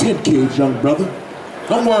 Have 10 kids, young brother.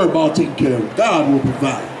 Don't worry about taking care of them. God will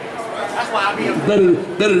provide. That's why I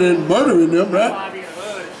be better than murdering them, right?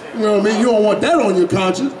 You know what I mean? You don't want that on your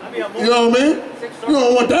conscience. You know what I mean? You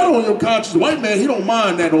don't want that on your conscience. The white man, he don't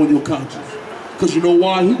mind that on your conscience. Because you know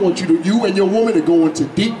why? He wants you and your woman to go into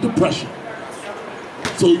deep depression.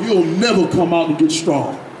 So you'll never come out and get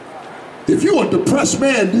strong. If you're a depressed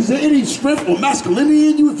man, is there any strength or masculinity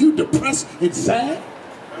in you if you're depressed and sad?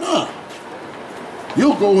 Nah.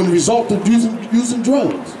 You'll go and result to using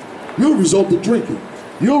drugs. You'll result to drinking.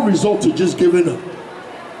 You'll result to just giving up.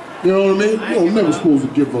 You know what I mean? You're never supposed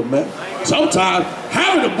to give up, man. Sometimes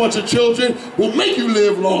having a bunch of children will make you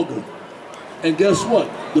live longer. And guess what?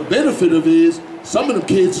 The benefit of it is some of them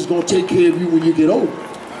kids is going to take care of you when you get older.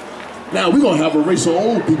 Now we're going to have a race of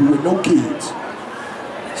old people with no kids.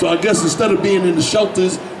 So I guess instead of being in the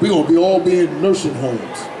shelters, we're going to all be in nursing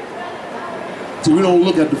homes. So we don't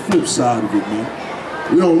look at the flip side of it,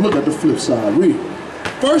 man. We don't look at the flip side, read.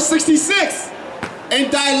 Verse 66,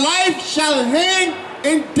 and thy life shall hang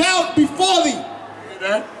in doubt before thee.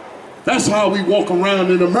 That? That's how we walk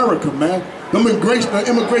around in America, man. Them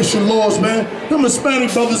immigration laws, man. Them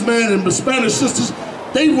Hispanic brothers, man, and the Spanish sisters,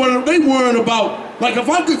 they worrying about, like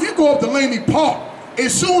if you go up to Laney Park,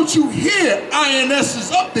 as soon as you hear INS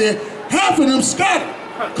is up there, half of them scattered,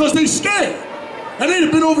 because they scared. And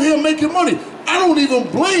they've been over here making money. I don't even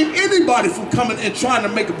blame anybody for coming and trying to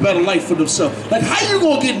make a better life for themselves. Like, how you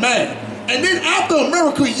gonna get mad? And then after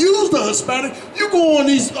America used the Hispanic, you go on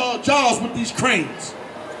these jobs with these cranes.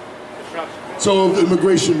 So is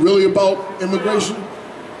immigration really about immigration?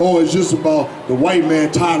 Or it's just about the white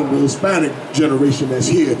man tired of the Hispanic generation that's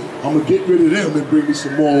here? I'm gonna get rid of them and bring me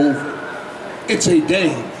some more over. It's a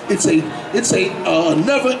game. It's a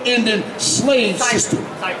never-ending slave system.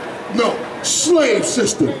 No, slave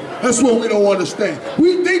system. That's what we don't understand.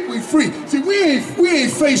 We think we free. See, we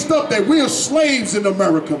ain't faced up that we're slaves in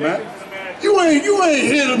America, man. You ain't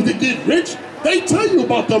here to get rich. They tell you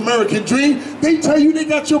about the American dream. They tell you they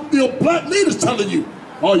got your black leaders telling you,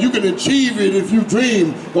 oh, you can achieve it if you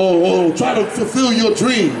dream or try to fulfill your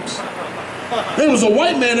dreams. There was a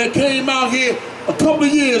white man that came out here a couple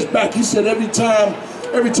of years back. He said every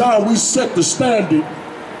time we set the standard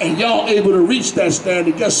and y'all able to reach that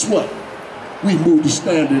standard, guess what? We move the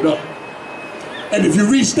standard up. And if you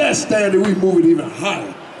reach that standard, we move it even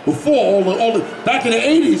higher. Before, back in the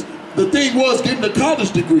 80s, the thing was getting a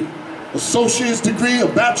college degree. Associate's degree, a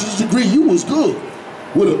bachelor's degree, you was good.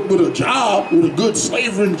 With a job, with a good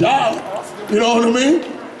slavering job. You know what I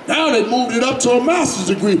mean? Now they moved it up to a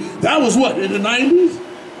master's degree. That was what, in the 90s?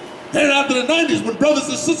 And after the 90s, when brothers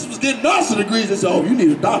and sisters was getting master's degrees, they said, oh, you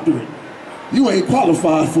need a doctorate. You ain't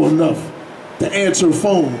qualified for enough to answer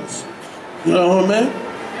phones. You know what I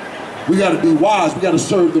mean? We got to be wise. We got to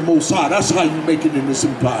serve the Most High. That's how you make it in this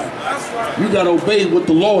empire. You got to obey what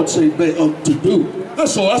the Lord say to do.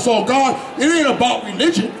 That's all. That's all. God, it ain't about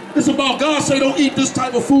religion. It's about God say don't eat this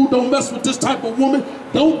type of food. Don't mess with this type of woman.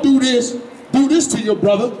 Don't do this. Do this to your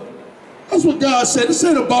brother. That's what God said. This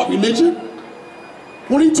ain't about religion.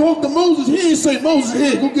 When he talked to Moses, he didn't say, Moses,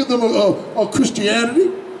 here, go give them a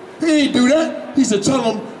Christianity. He ain't do that. He said, tell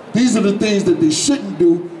them these are the things that they shouldn't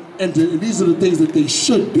do and these are the things that they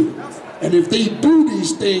should do. And if they do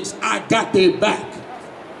these things, I got their back.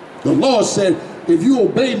 The Lord said, if you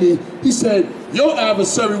obey me, he said, your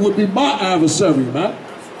adversary would be my adversary, man.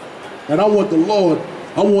 And I want the Lord,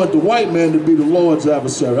 I want the white man to be the Lord's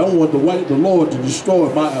adversary. I want the Lord to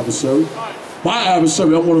destroy my adversary. My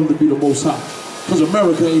adversary, I want him to be the Most High. Because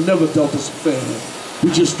America ain't never dealt us a fair hand.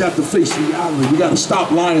 We just got to face reality. We got to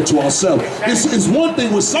stop lying to ourselves. It's one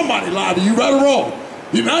thing when somebody lied to you, right or wrong.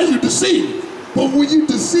 Now you deceive. But when you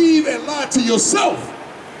deceive and lie to yourself,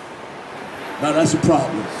 now that's a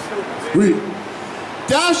problem. Read.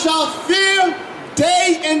 Thou shalt fear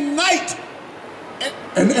day and night.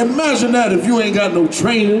 And imagine that if you ain't got no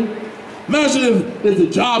training. Imagine if the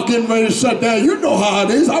job getting ready to shut down. You know how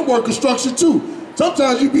it is. I work construction too.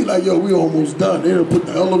 Sometimes you be like, yo, we almost done. They done put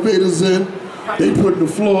the elevators in. They putting the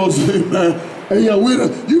floors in, man. And yo,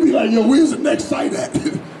 you be like, yo, where's the next site at?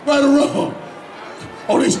 Right or wrong?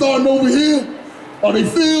 Oh, they starting over here? Oh, they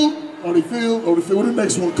filled? Oh, they filled? Oh, they filled. What's the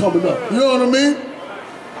next one coming up? You know what I mean?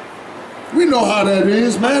 We know how that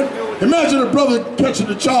is, man. Imagine a brother catching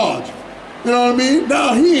the charge. You know what I mean?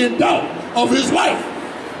 Now he in doubt of his life.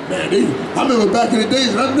 Man, I remember back in the days,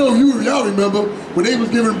 and I know y'all remember, when they was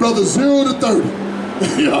giving brothers 0 to 30.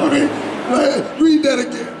 You know what I mean? Right? Read that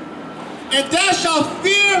again. And thou shalt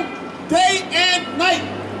fear day and night,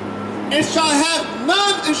 and shalt have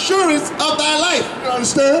none assurance of thy life. You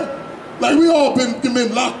understand? Like we all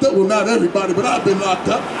been locked up. Well, not everybody, but I've been locked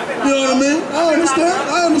up. You know what I mean? I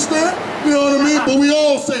understand. You know what I mean? But we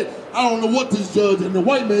all say, I don't know what this judge, and the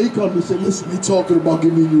white man, he comes and said, listen, he talking about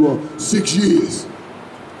giving you 6 years.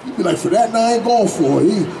 He be like, for that, I ain't going for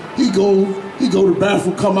it. He go to the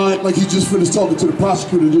bathroom, come out like he just finished talking to the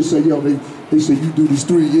prosecutor and just say, yo, they say you do these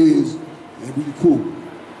 3 years, and we be cool.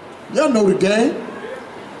 Y'all know the game.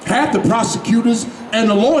 Half the prosecutors and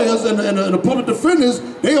the lawyers and the public defenders,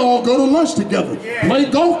 they all go to lunch together, play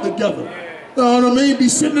golf together. You know what I mean? Be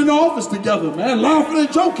sitting in the office together, man, laughing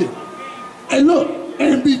and joking. And look,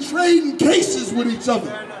 and be trading cases with each other.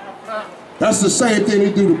 That's the same thing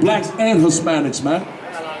they do to blacks and Hispanics, man.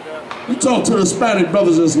 You talk to the Hispanic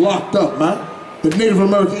brothers that's locked up, man. The Native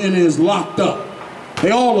American Indians locked up. They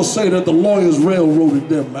all will say that the lawyers railroaded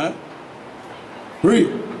them, man. Read.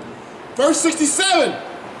 Verse 67.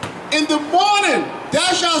 In the morning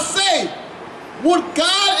thou shalt say, would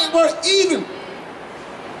God it were even.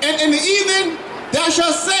 And in the evening thou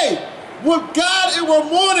shalt say, would God it were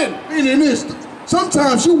morning. Meaning this,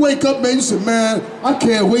 sometimes you wake up, man, you say, man, I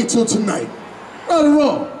can't wait till tonight. Right or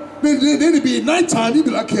wrong? Then it'd be at nighttime, you'd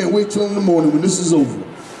be like, I can't wait till in the morning when this is over.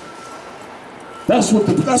 That's what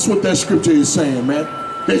that scripture is saying, man.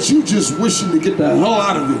 That you just wishing to get the hell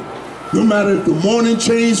out of it. No matter if the morning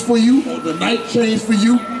changed for you or the night changed for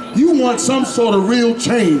you, you want some sort of real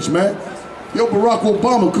change, man. Yo, Barack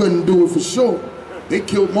Obama couldn't do it for sure. They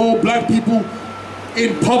killed more black people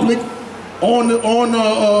in public on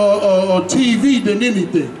TV than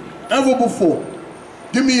anything ever before.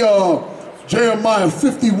 Give me Jeremiah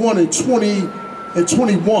 51 and 20 and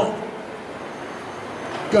 21.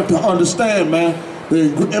 Got to understand, man,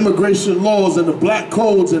 the immigration laws and the black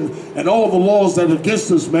codes and all the laws that are against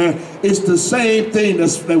us, man, it's the same thing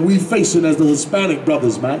that we facing as the Hispanic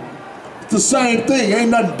brothers, man. It's the same thing,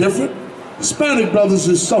 ain't nothing different. Hispanic brothers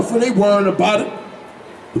is suffering, they worrying about it.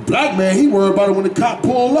 The black man, he worried about it when the cop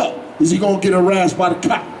pull up. Is he gonna get harassed by the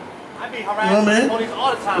cop? I be harassed by police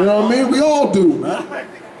all the time. You know what I mean? We all do, man.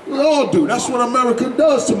 We all do. That's what America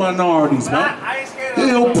does to minorities, man. I ain't scared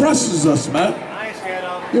of It oppresses us, man. I ain't scared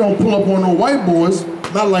of You don't pull up on no white boys.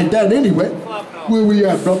 Not like that anyway. Fuck no. Where we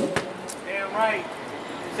at, brother? Damn right.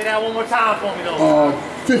 Say that one more time for me, though.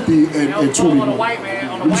 50 and 20. On the white man,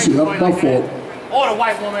 on the Let me white see, boy my like fault. that. Or the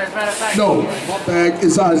white woman, as a matter of fact. No, my bag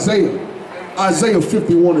is Isaiah. Isaiah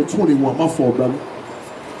 51 and 21. My fault, brother.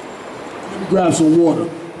 Let me grab some water.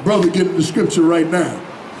 Brother, get in the scripture right now.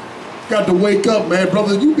 Got to wake up, man.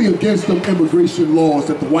 Brother, you be against them immigration laws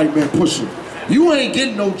that the white man pushing. You ain't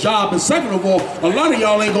getting no job. And second of all, a lot of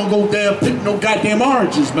y'all ain't gonna go down pick no goddamn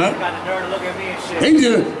oranges, man. You got the nerve to look at me and shit.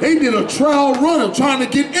 They did a trial run of trying to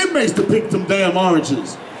get inmates to pick them damn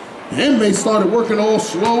oranges. The inmates started working all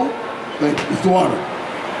slow. Like, it's water.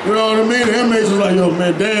 You know what I mean? The inmates was like, yo,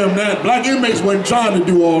 man, damn that. Black inmates wasn't trying to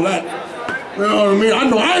do all that. You know what I mean? I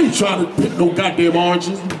know I ain't trying to pick no goddamn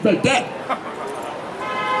oranges. Respect that.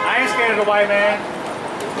 I ain't scared of the white man.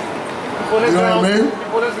 You know what I mean?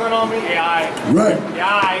 Put this gun on me, yeah, I. Right. Yeah,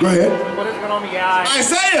 I. Go ahead. Put this gun on me, yeah, I.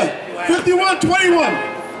 Isaiah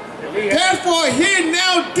 51:21. Therefore hear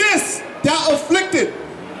now this, thou afflicted.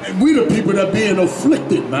 And we the people that being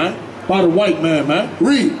afflicted, man, by the white man, man.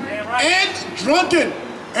 Read. And drunken.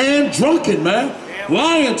 And drunken, man.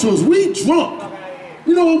 lying to us. We drunk.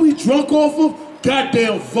 You know what we drunk off of?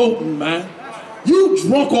 Goddamn voting, man. You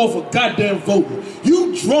drunk off of goddamn voting.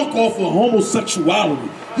 You drunk off of homosexuality.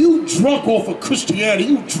 You drunk off of Christianity.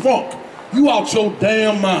 You drunk. You out your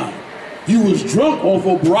damn mind. You was drunk off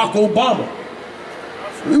of Barack Obama.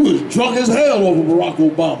 You was drunk as hell off of Barack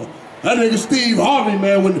Obama. That nigga Steve Harvey,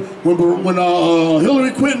 man, when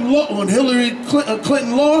Hillary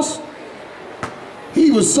Clinton lost, he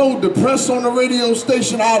was so depressed on the radio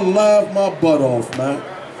station, I laughed my butt off, man.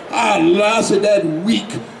 I said that weak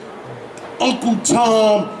Uncle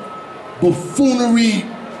Tom buffoonery,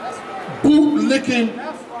 boot-licking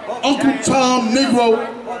Uncle Tom Negro.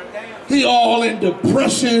 He all in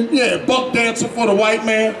depression. Yeah, buck dancing for the white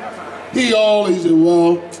man. He said,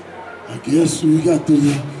 well, I guess we got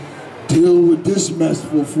to deal with this mess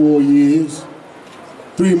for 4 years.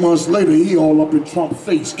 3 months later, he all up in Trump's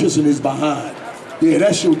face, kissing his behind. Yeah,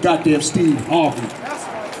 that's your goddamn Steve Harvey.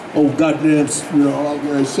 Oh, goddamn, you know, I was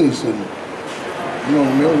gonna say something. You know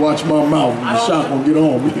what I mean? Watch my mouth. The shot gonna get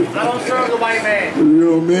on me. I don't serve the white man. You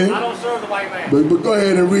know what I mean? I don't serve the white man. But go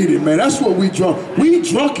ahead and read it, man. That's what we drunk. We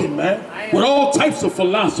drunken, man. With all types of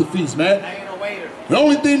philosophies, man. I ain't no waiter. The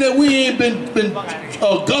only thing that we ain't been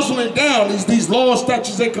guzzling down is these laws,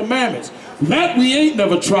 statutes, and commandments. That we ain't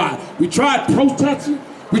never tried. We tried protesting.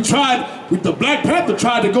 The Black Panther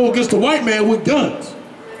tried to go against the white man with guns.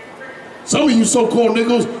 Some of you so-called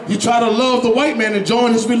niggas, you try to love the white man and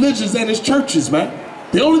join his religions and his churches, man.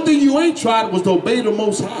 The only thing you ain't tried was to obey the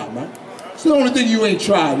Most High, man. It's the only thing you ain't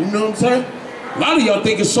tried, you know what I'm saying? A lot of y'all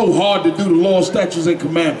think it's so hard to do the laws, statutes, and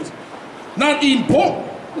commandments. Not eating pork.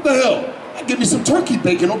 What the hell? Give me some turkey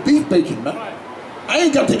bacon or beef bacon, man. I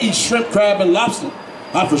ain't got to eat shrimp, crab, and lobster.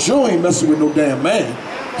 I for sure ain't messing with no damn man.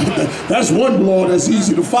 That's one law that's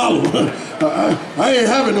easy to follow. I ain't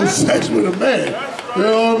having no sex with a man. You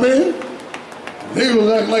know what I mean?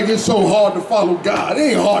 Niggas act like it's so hard to follow God. It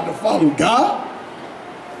ain't hard to follow God.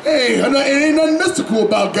 It ain't nothing mystical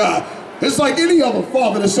about God. It's like any other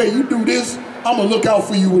father that say, you do this, I'm gonna look out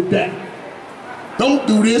for you with that. Don't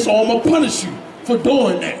do this or I'm gonna punish you for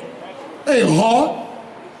doing that. It ain't hard.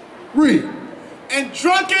 Read. And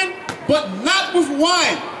drunken, but not with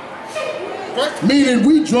wine. Meaning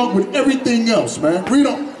we drunk with everything else, man. Read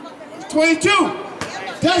on. 22.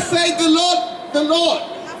 Thus saith the Lord,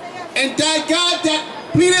 and thy God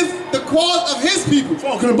that pleadeth the cause of his people.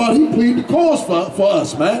 Talking about he plead the cause for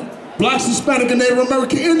us, man. Blacks, Hispanic, and Native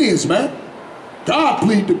American Indians, man. God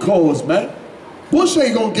plead the cause, man. Bush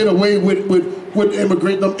ain't gonna get away with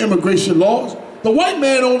immigration laws. The white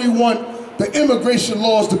man only want the immigration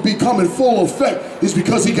laws to become in full effect is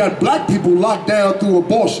because he got black people locked down through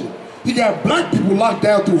abortion. He got black people locked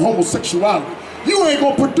down through homosexuality. You ain't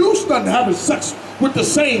gonna produce nothing having sex with the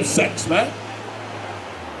same sex, man.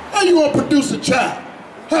 How you gonna produce a child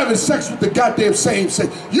having sex with the goddamn same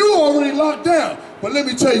sex? You already locked down. But let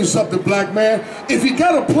me tell you something, black man. If he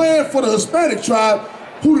got a plan for the Hispanic tribe,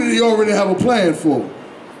 who did he already have a plan for?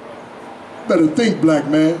 Better think, black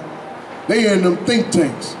man. They in them think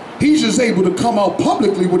tanks. He's just able to come out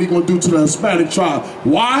publicly what he gonna do to the Hispanic tribe.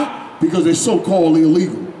 Why? Because they're so-called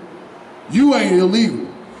illegal. You ain't illegal.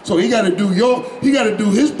 So he gotta do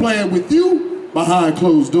his plan with you behind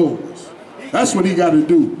closed doors. That's what he gotta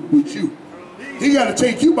do with you. He gotta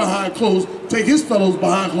take his fellows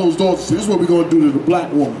behind closed doors and say, this is what we're gonna do to the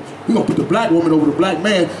black woman. We're gonna put the black woman over the black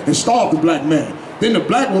man and starve the black man. Then the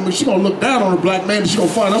black woman, she gonna look down on the black man and she gonna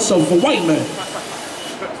find herself a white man.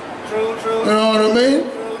 True. You know what I mean?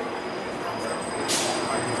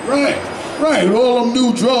 Right, all them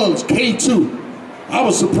new drugs, K2. I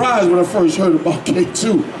was surprised when I first heard about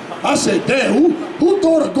K2. I said, damn, who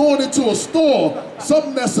thought of going into a store,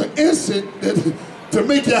 something that's an instant to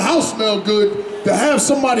make your house smell good, to have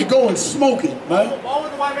somebody go and smoke it, man? Why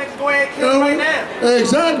would the white man just go ahead and kill me right now?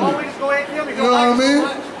 Exactly. Why would we just go ahead and kill me? You know what I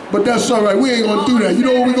mean? But that's all right. We ain't gonna do that. You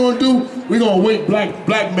know what we're gonna do? We're gonna wake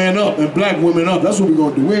black men up and black women up. That's what we're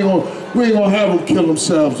gonna do. We ain't gonna have them kill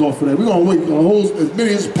themselves off of that. We're gonna wake as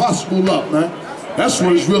many as possible up, man. That's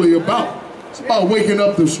what it's really about. It's about waking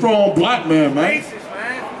up the strong black man, man.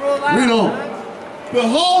 Read on.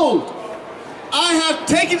 Behold, I have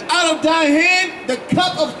taken out of thy hand the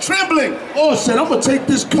cup of trembling. Oh, said, I'm gonna take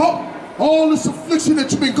this cup, all this affliction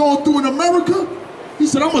that you've been going through in America. He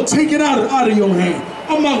said, I'm gonna take it out of your hand.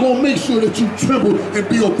 I'm not gonna make sure that you tremble and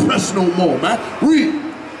be oppressed no more, man. Read.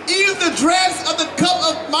 Even the dregs of the cup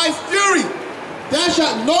of my fury, thou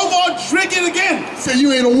shalt no more drink it again. Say,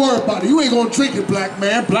 you ain't gonna worry about it. You ain't gonna drink it, black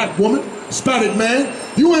man, black woman, Hispanic man.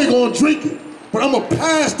 You ain't gonna drink it. But I'm gonna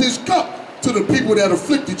pass this cup to the people that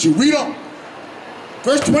afflicted you. Read on.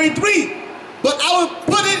 Verse 23. but I will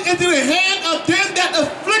put it into the hand of them that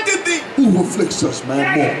afflicted thee. Who afflicts us,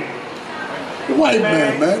 man, more? The white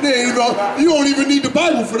man, man. You don't even need the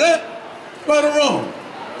Bible for that. Right or wrong?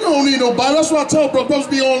 You don't need no Bible. That's what I tell brothers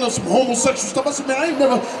be on some homosexual stuff. I said, man,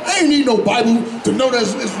 I ain't need no Bible to know that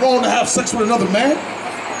it's wrong to have sex with another man.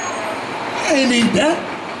 I ain't need that.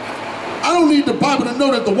 I don't need the Bible to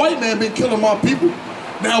know that the white man been killing my people.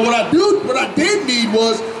 Now what I did need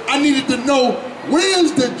was, I needed to know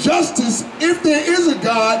where's the justice, if there is a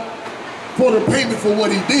God, for the payment for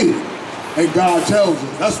what he did. And God tells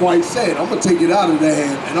us. That's why he said, I'm going to take it out of their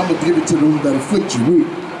hand and I'm going to give it to them that afflict you.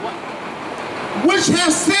 Which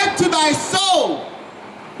has said to thy soul,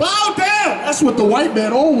 bow down. That's what the white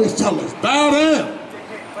man always tell us, bow down.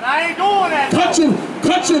 But I ain't doing that.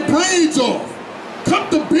 Cut your braids off. Cut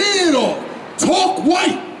the beard off. Talk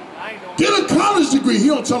white. Get a college degree. He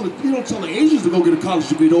don't tell the Asians to go get a college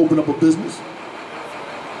degree to open up a business.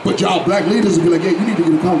 But y'all black leaders will be like, hey, you need to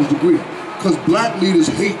get a college degree. Because black leaders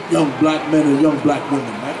hate young black men and young black women,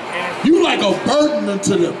 man. You like a burden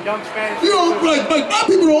to them. You know, like black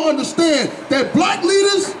people don't understand that black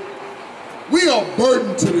leaders, we are a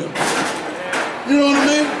burden to them. You know what I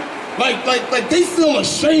mean? Like they feel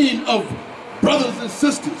ashamed of brothers and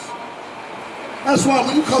sisters. That's why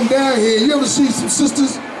when you come down here, you ever see some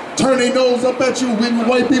sisters turn their nose up at you with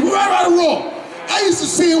white people? Right or wrong? I used to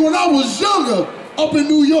see it when I was younger up in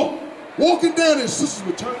New York. Walking down there, sisters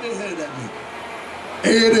would turn their head at me.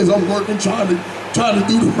 Here it is, I'm working, trying to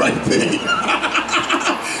do the right thing.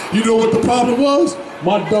 You know what the problem was?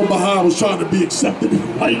 My dumb behind was trying to be accepted in the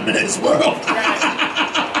white man's world.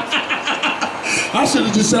 I should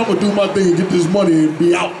have just said, I'm gonna do my thing and get this money and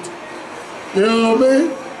be out. You know what I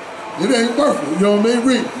mean? It ain't worth it, you know what I mean?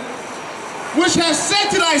 Read. Which has said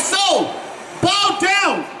to thy soul, bow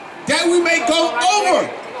down, that we may go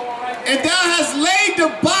over. And thou hast laid the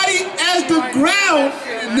body as the ground.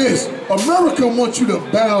 In this, America wants you to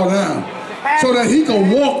bow down so that he can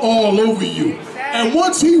walk all over you. And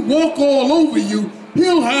once he walk all over you,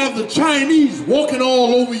 he'll have the Chinese walking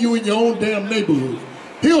all over you in your own damn neighborhood.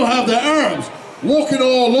 He'll have the Arabs walking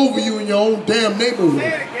all over you in your own damn neighborhood.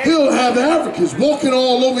 He'll have the Africans walking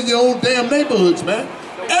all over your own damn neighborhoods, man.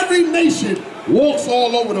 Every nation walks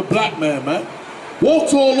all over the black man, man.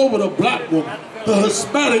 Walks all over the black woman, the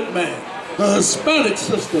Hispanic man, the Hispanic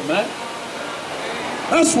sister, man.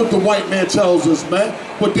 That's what the white man tells us, man.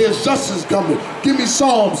 But there's justice coming. Give me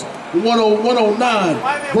Psalms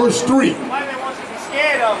 109, verse 3. White man wants you to be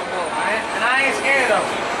scared of him, though, man. And I ain't scared of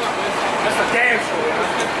him. That's a damn sure, man.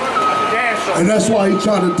 That's a damn sure. And that's why he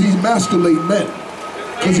trying to demasculate men.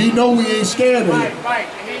 Because he know we ain't scared of him. Right.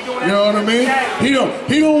 And he doing that. You know what I mean?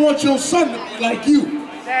 He don't want your son to be like you.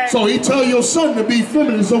 So he tell your son to be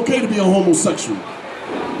feminine. It's okay to be a homosexual. You know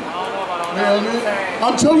what I mean?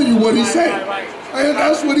 I'm telling you what he said. And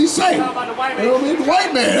that's what he say. You know what I mean? The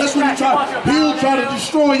white man. That's what he try. He'll try to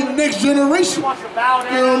destroy the next generation. You know what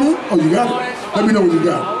I mean? Oh, you got it? Let me know what you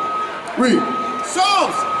got. Read.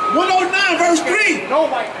 Psalms 109, verse 3. No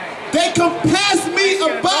white man. They compass me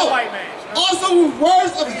about, also with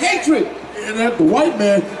words of hatred. And that the white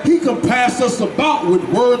man, he compass us about with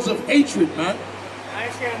words of hatred, man.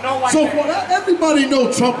 So everybody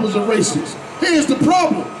know Trump was a racist. Here's the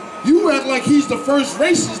problem. You act like he's the first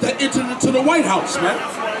racist that entered into the White House, man.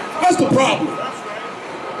 That's the problem.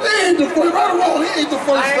 He ain't the first, right or wrong, he ain't the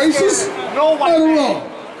first racist. Right or wrong.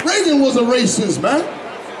 Reagan was a racist, man.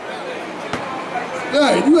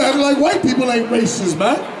 Yeah, you act like white people ain't racist,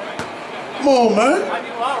 man. Come on, man.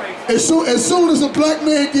 As soon as a black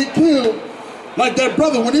man get killed, like that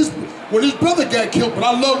brother, when his brother got killed, but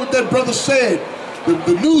I love what that brother said.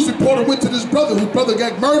 The news reporter went to this brother, whose brother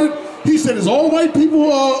got murdered. He said, is all white people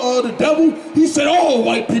the devil? He said, all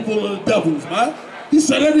white people are the devils, man. He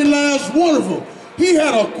said, every last one of them. He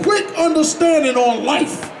had a quick understanding on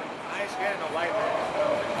life. I ain't scared of no white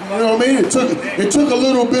man. You know what I mean? It took a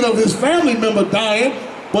little bit of his family member dying,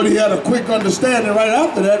 but he had a quick understanding right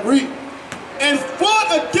after that. Read. And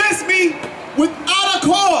fought against me without a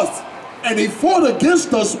cause. And he fought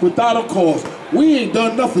against us without a cause. We ain't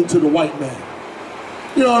done nothing to the white man.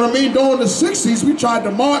 You know what I mean? During the 60s, we tried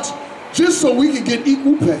to march just so we could get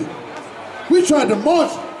equal pay. We tried to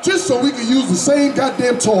march just so we could use the same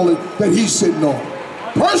goddamn toilet that he's sitting on.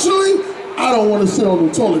 Personally, I don't want to sit on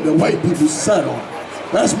the toilet that white people sat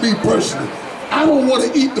on. That's me personally. I don't want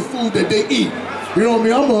to eat the food that they eat. You know what I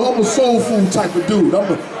mean? I'm a soul food type of dude. I'm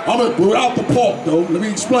without the pork though. Let me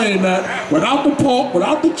explain that. Without the pork,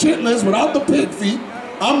 without the chitlins, without the pig feet,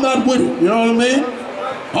 I'm not with it. You know what I mean?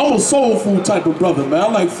 I'm a soul food type of brother, man. I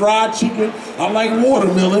like fried chicken, I like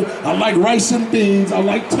watermelon, I like rice and beans, I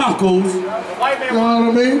like tacos. You know what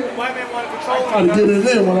I mean? White man want to control I try to get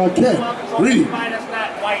it in when I can. Read. That's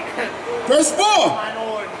not white. Verse 4.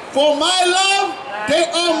 For my love, they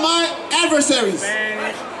are my adversaries.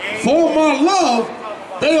 For my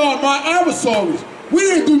love, they are my adversaries. We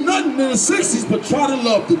didn't do nothing in the 60s but try to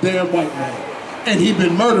love the damn white man. And he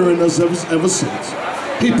been murdering us ever since.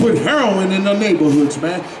 He put heroin in our neighborhoods,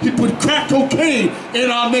 man. He put crack cocaine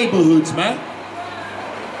in our neighborhoods, man.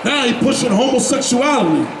 Now he pushing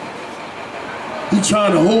homosexuality. He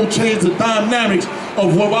trying to change the dynamics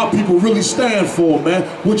of what our people really stand for, man,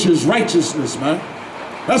 which is righteousness, man.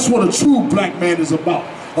 That's what a true black man is about.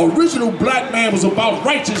 Original black man was about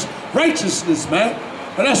righteousness, man.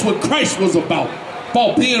 And that's what Christ was about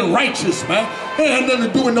being righteous, man. It had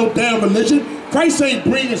nothing to do with no damn religion. Christ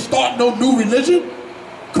ain't start no new religion.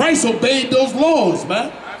 Christ obeyed those laws, man.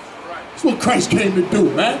 That's what Christ came to do,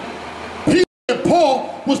 man. Peter and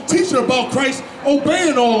Paul was teaching about Christ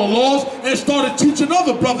obeying all the laws and started teaching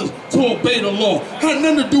other brothers to obey the law. Had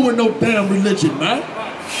nothing to do with no damn religion, man.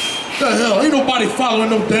 The hell, ain't nobody following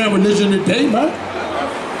no damn religion today, man.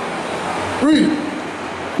 Read.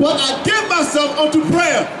 But I give myself unto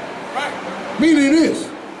prayer. Meaning this,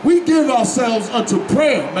 we give ourselves unto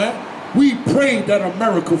prayer, man. We pray that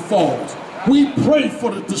America falls. We pray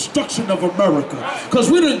for the destruction of America. Because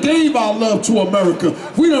we done gave our love to America.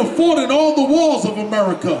 We done fought in all the wars of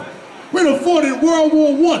America. We done fought in World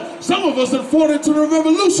War I. Some of us done fought into the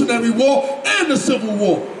Revolutionary War and the Civil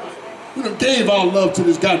War. We done gave our love to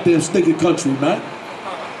this goddamn stinking country, man.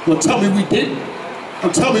 Well, tell me we didn't.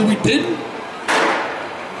 Well, tell me we didn't.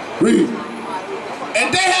 Read.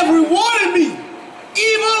 And they have rewarded me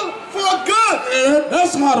evil for good. And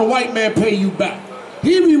that's how the white man pay you back.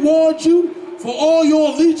 He rewards you for all your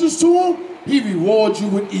allegiance to him. He rewards you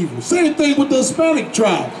with evil. Same thing with the Hispanic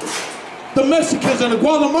tribes. The Mexicans and the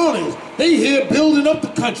Guatemalans. They here building up the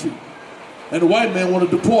country. And the white man want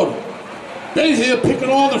to deport them. They here picking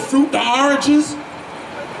all the fruit, the oranges.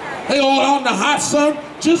 They all out in the hot sun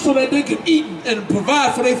just so that they can eat and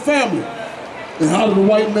provide for their family. And how did the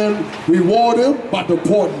white man reward them? By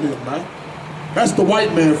deporting them, man. That's the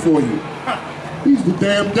white man for you. He's the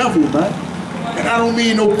damn devil, man. And I don't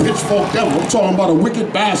mean no pitchfork devil. I'm talking about a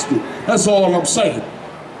wicked bastard. That's all I'm saying.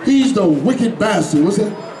 He's the wicked bastard. What's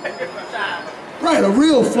that? Right, a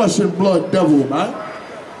real flesh and blood devil, man.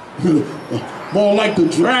 More like the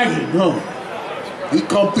dragon, huh? He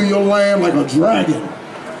come through your land like a dragon.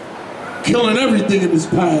 Killing everything in his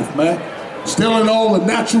path, man. Stealing all the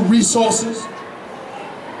natural resources.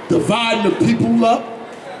 Dividing the people up.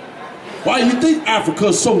 Why do you think Africa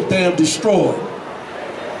is so damn destroyed?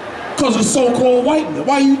 Because of so-called white men.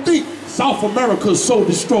 Why do you think South America is so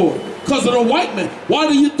destroyed? Because of the white man. Why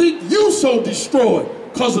do you think you so destroyed?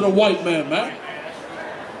 Because of the white man, man.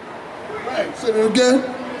 Right, say it again.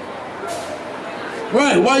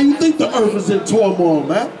 Right, why do you think the earth is in turmoil,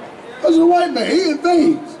 man? Because of the white man. He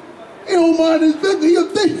invades. He don't mind his business. He a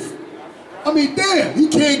thief. I mean, damn, he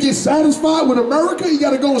can't get satisfied with America. He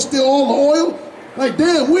got to go and steal all the oil. Like,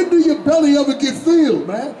 damn, when do your belly ever get filled,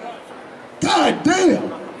 man? God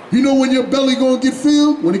damn. You know when your belly gonna get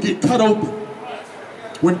filled? When it get cut open.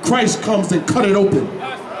 When Christ comes and cut it open.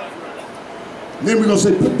 And then we're gonna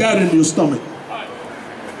say, put that in your stomach.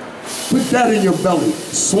 Put that in your belly.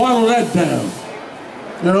 Swallow that down.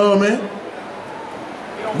 You know what I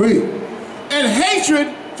mean? Breathe. And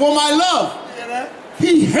hatred for my love.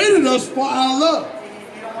 He hated us for our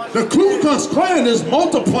love. The Ku Klux Klan is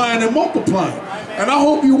multiplying and multiplying. And I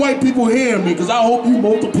hope you white people hear me, because I hope you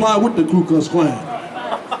multiply with the Ku Klux Klan.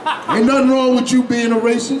 Ain't nothing wrong with you being a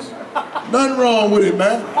racist. Nothing wrong with it,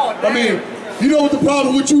 man. I mean, you know what the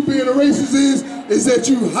problem with you being a racist is? Is that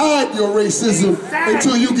you hide your racism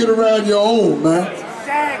until you get around your own, man.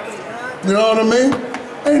 You know what I mean?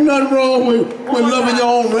 Ain't nothing wrong with loving your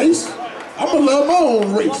own race. I'm gonna love my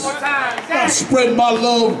own race. Not spread my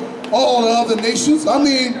love all the other nations. I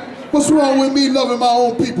mean, what's wrong with me loving my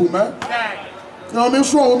own people, man? You know what I mean?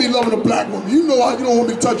 What's wrong with me loving a black woman? You know you don't want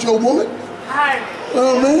me to touch your woman. You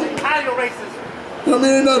know what I mean? Hide your racism. You know what I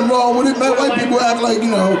mean? Ain't nothing wrong with it, man. White people act like, you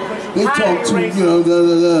know, they talk to, you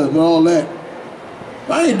know, and all that.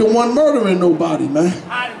 I ain't the one murdering nobody, man.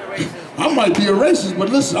 I might be a racist, but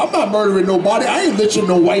listen, I'm not murdering nobody. I ain't lynching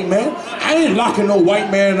no white man. I ain't locking no white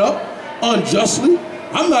man up unjustly.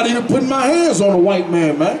 I'm not even putting my hands on a white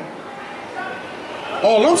man, man.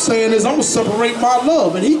 All I'm saying is I'm gonna separate my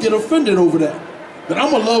love, and he get offended over that. That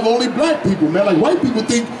I'm gonna love only black people, man. Like white people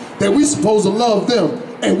think that we supposed to love them,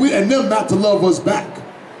 and them not to love us back.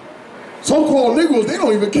 So-called Negroes, they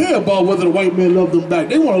don't even care about whether the white man love them back.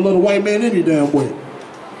 They want to love the white man any damn way.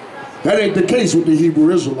 That ain't the case with the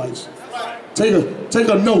Hebrew Israelites. Take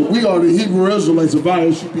a note. We are the Hebrew Israelites of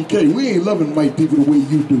I.S.U.P.K. We ain't loving white people the way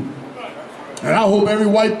you do. And I hope every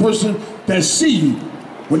white person that see you,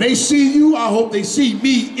 when they see you, I hope they see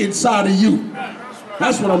me inside of you.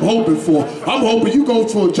 That's what I'm hoping for. I'm hoping you go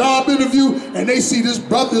to a job interview and they see this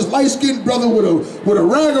brother, this light-skinned brother with a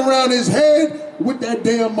rag around his head with that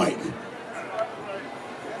damn mic.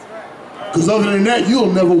 Because other than that,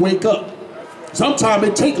 you'll never wake up. Sometimes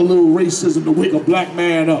it takes a little racism to wake a black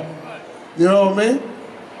man up. You know what I mean?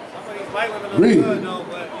 Read.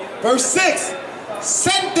 Verse 6,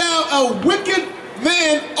 set down a wicked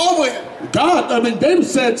man over him. God, I mean, David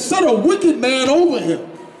said, set a wicked man over him.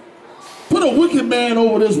 Put a wicked man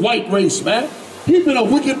over this white race, man. He's been a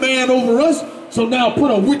wicked man over us, so now put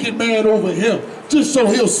a wicked man over him, just so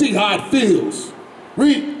he'll see how it feels.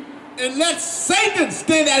 Read. And let Satan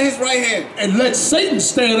stand at his right hand. And let Satan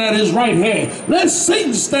stand at his right hand. Let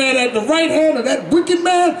Satan stand at the right hand of that wicked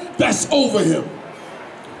man that's over him.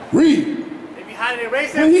 Read.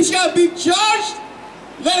 When he shall be judged,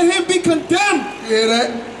 let him be condemned. You hear that?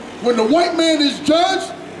 When the white man is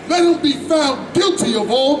judged, let him be found guilty of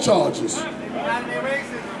all charges.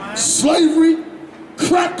 Slavery,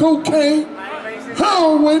 crack cocaine,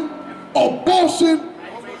 heroin, abortion,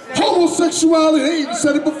 homosexuality. They even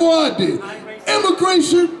said it before I did.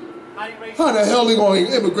 Immigration. How the hell they gonna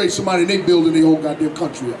immigrate somebody and they building their whole goddamn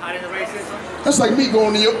country up? That's like me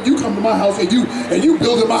going to you come to my house and you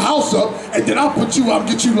building my house up, and then I'll put you out and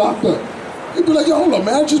get you locked up. You'd be like, yo, hold on,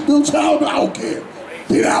 man, I just built your house. I don't care.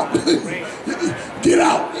 Get out. Get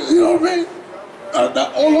out. You know what I mean?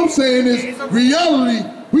 All I'm saying is reality.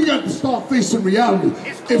 We got to start facing reality.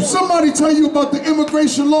 If somebody tell you about the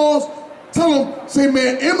immigration laws, tell them, say,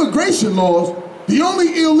 man, immigration laws, the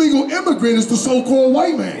only illegal immigrant is the so-called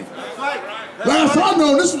white man. Last I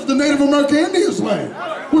know, this was the Native American Indians' land.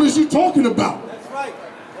 What is you talking about?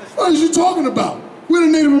 What is you talking about? Where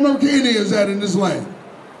the Native American Indians at in this land?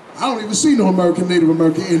 I don't even see no Native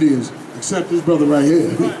American Indians, except this brother right here.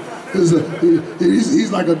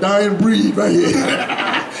 He's like a dying breed right here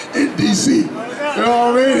in D.C. You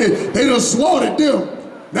know what I mean? They done slaughtered them.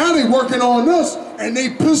 Now they working on us, and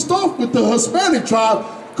they pissed off with the Hispanic tribe,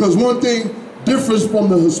 because one thing differs from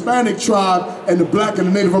the Hispanic tribe and the black and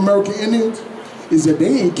the Native American Indians is that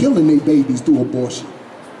they ain't killing their babies through abortion.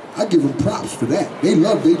 I give them props for that. They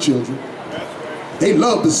love their children. They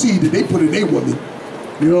love the seed that they put in their women.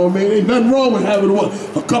 You know what I mean? Ain't nothing wrong with having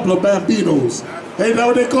a couple of bambinos. Ain't that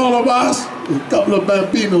what they call them, boss? A couple of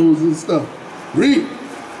bambinos and stuff. Read.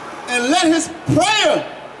 And let his prayer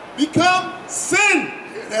become sin.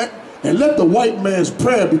 Hear that? And let the white man's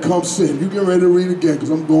prayer become sin. You get ready to read again, because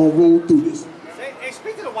I'm going to roll through this. Hey,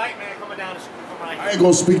 speak to the white man coming down the street from right here. I ain't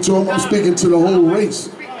going to speak to him. I'm speaking to the whole race.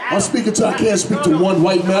 I'm speaking to, I can't speak to one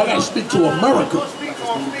white man. I got to speak to America.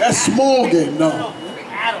 That's small game now.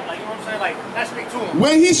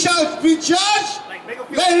 When he shall be judged,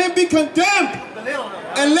 let him be condemned.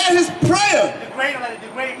 And let his prayer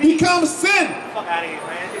become sin.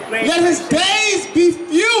 Let his days be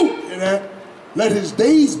few. Hear that? Let his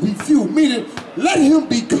days be few, meaning let him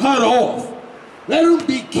be cut off. Let him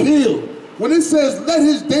be killed. When it says let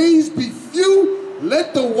his days be few,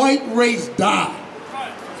 let the white race die.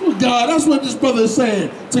 God, that's what this brother is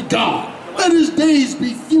saying to God. Let his days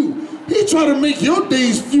be few. He try to make your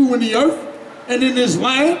days few in the earth and in this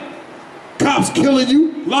land. Cops killing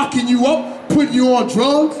you, locking you up, putting you on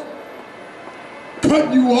drugs,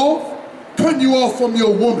 cutting you off from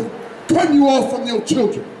your woman, cutting you off from your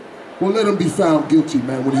children. Well, let him be found guilty,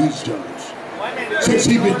 man, when he's judged. Since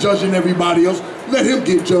he's been judging everybody else, let him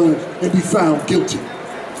get judged and be found guilty.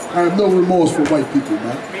 I have no remorse for white people,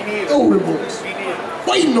 man. No remorse.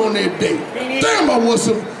 Waiting on their day. Damn, I want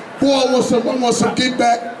some get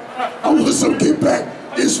back. I want some get back.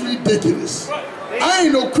 It's ridiculous. I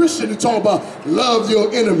ain't no Christian to talk about love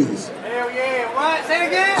your enemies. Hell yeah, what? Say it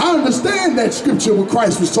again? I understand that scripture what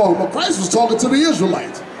Christ was talking about. Christ was talking to the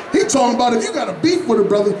Israelites. He talking about if you got a beef with a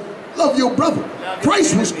brother, love your brother.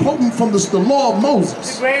 Christ was quoting from the law of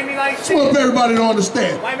Moses. That's what everybody don't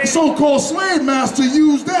understand. The so-called slave master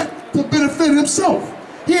used that to benefit himself.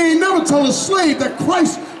 He ain't never tell a slave that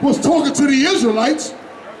Christ was talking to the Israelites,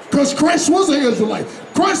 because Christ was an Israelite.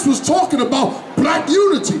 Christ was talking about black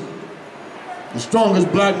unity. The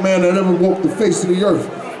strongest black man that ever walked the face of the earth,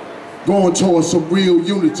 going towards some real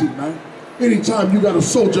unity, man. Anytime you got a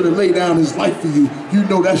soldier that lay down his life for you, you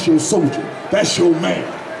know that's your soldier. That's your man.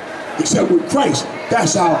 Except with Christ,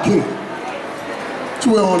 that's our king.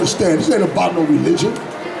 So we don't understand. This ain't about no religion.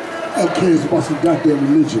 Who cares about some goddamn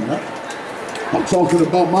religion, man? I'm talking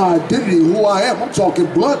about my identity, who I am. I'm talking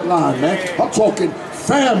bloodline, man. I'm talking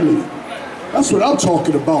family. That's what I'm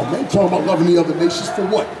talking about, man. I'm talking about loving the other nations for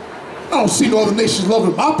what? I don't see no other nations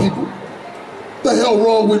loving my people. What the hell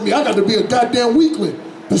wrong with me? I got to be a goddamn weakling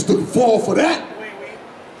just to fall for that.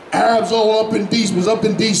 Arabs all up in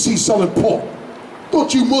DC selling pork.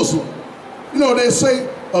 Thought you Muslim. You know what they say?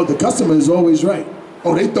 Oh, the customer is always right.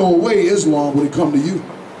 Oh, they throw away Islam when it come to you.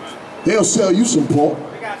 They'll sell you some pork.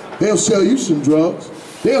 They'll sell you some drugs.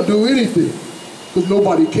 They'll do anything because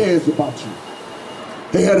nobody cares about you.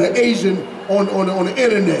 They had an Asian on the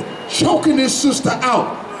internet choking his sister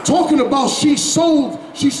out, talking about she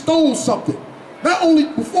stole something. Not only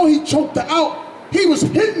before he choked her out, he was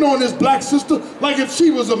hitting on his black sister like if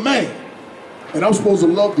she was a man. And I'm supposed to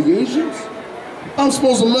love the Asians? I'm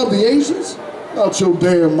supposed to love the Asians? Out your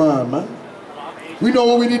damn mind, man. We know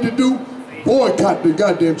what we need to do? Boycott the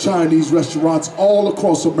goddamn Chinese restaurants all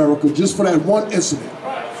across America just for that one incident.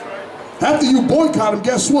 After you boycott them,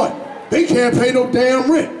 guess what? They can't pay no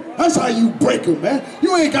damn rent. That's how you break them, man.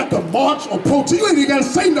 You ain't got to march or protest. You ain't even got to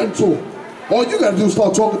say nothing to them. All you got to do is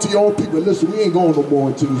start talking to your own people. Listen, we ain't going no more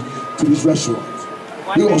into these restaurants.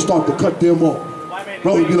 We're going to start to cut them off.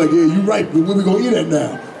 Brother be like, yeah, you right, but where we going to eat at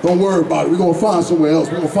now? Don't worry about it. We're going to find somewhere else.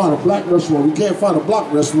 We're going to find a black restaurant. We can't find a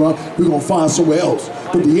black restaurant. We're going to find somewhere else.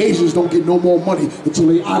 But the Asians don't get no more money until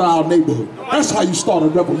they out of our neighborhood. That's how you start a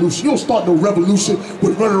revolution. You don't start no revolution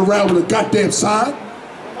with running around with a goddamn sign.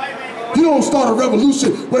 You don't start a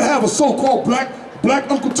revolution with have a so-called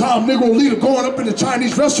black Uncle Tom Negro leader going up in the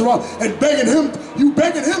Chinese restaurant and begging him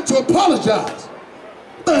to apologize.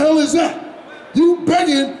 What the hell is that? You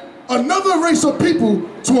begging another race of people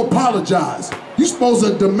to apologize. You're supposed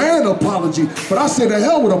to demand an apology, but I say the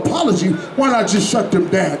hell with apology, why not just shut them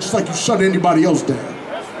down, just like you shut anybody else down?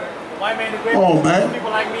 Oh man. People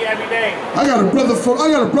like me every day. I got a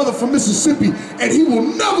brother from Mississippi, and he will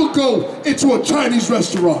never go into a Chinese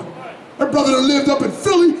restaurant. That brother that lived up in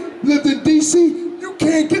Philly, lived in DC, you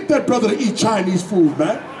can't get that brother to eat Chinese food,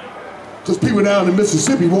 man. Because people down in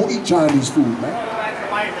Mississippi won't eat Chinese food, man.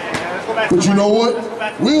 But you know what?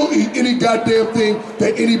 We'll eat any goddamn thing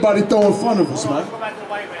that anybody throw in front of us, man.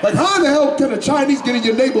 Like how in the hell can a Chinese get in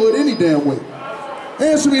your neighborhood any damn way?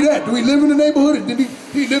 Answer me that. Do we live in the neighborhood? And then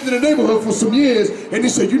he lived in the neighborhood for some years, and he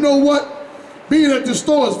said, you know what? Being that the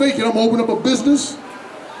store is vacant, I'm gonna open up a business.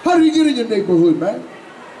 How did he get in your neighborhood, man?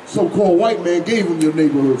 So-called white man gave him your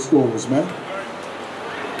neighborhood stores, man.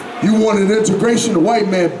 You wanted integration, the white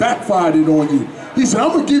man backfired it on you. He said, I'm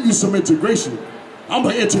gonna give you some integration. I'm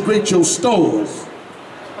gonna integrate your stores.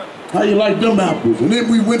 How you like them apples? And then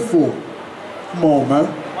we went for it. Come on, man.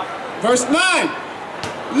 Verse 9,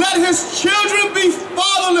 let his children be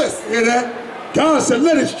fatherless. Hear that? God said,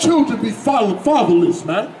 let his children be fatherless,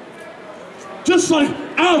 man. Just like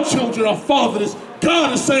our children are fatherless,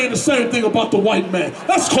 God is saying the same thing about the white man.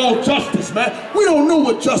 That's called justice, man. We don't know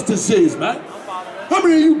what justice is, man. How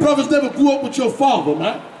many of you brothers never grew up with your father,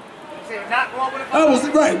 man? That was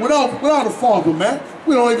right, without a father, man.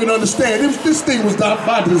 We don't even understand. This thing was not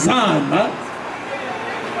by design, man.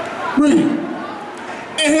 Read.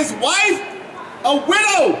 And his wife, a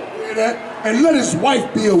widow. Hear that? And let his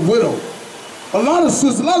wife be a widow. A lot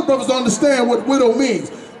of brothers don't understand what widow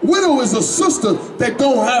means. Widow is a sister that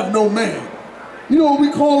don't have no man. You know what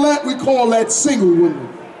we call that? We call that single woman.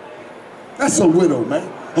 That's a widow,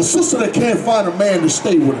 man. A sister that can't find a man to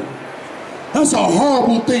stay with her. That's a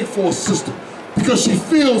horrible thing for a sister because she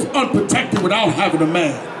feels unprotected without having a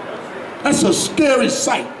man. That's a scary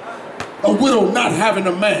sight. A widow not having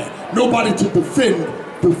a man. Nobody to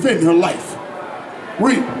defend her life.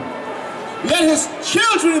 Read. Let his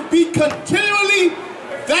children be continually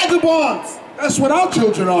vagabonds. That's what our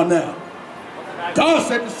children are now. God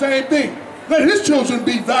said the same thing. Let his children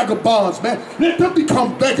be vagabonds, man. Let them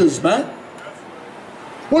become beggars, man.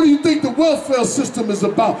 What do you think the welfare system is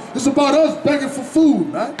about? It's about us begging for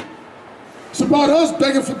food, man. It's about us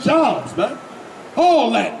begging for jobs, man.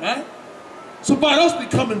 All that, man. It's about us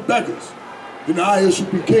becoming beggars. In the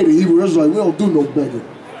I.S.U.P.K, the Hebrew Israelite, we don't do no begging.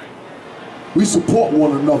 We support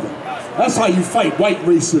one another. That's how you fight white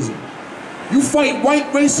racism. You fight white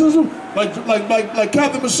racism, like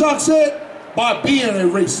Captain Mashak said, by being a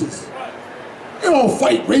racist. You don't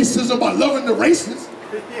fight racism by loving the racists.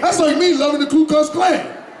 That's like me loving the Ku Klux Klan.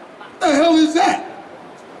 What the hell is that?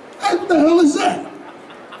 What the hell is that?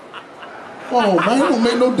 Oh man, it don't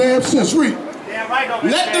make no damn sense. Read.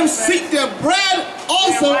 Let them seek their bread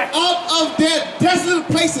also out of their desolate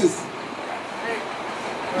places.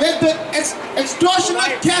 Let the extortioner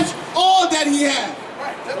catch all that he has.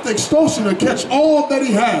 Let the extortioner catch all that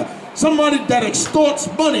he has. Somebody that extorts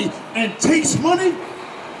money and takes money,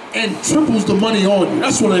 and triples the money on you.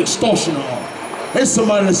 That's what an extortioner are. There's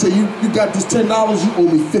somebody that say, you got this $10, you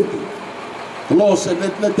owe me 50. The Lord said,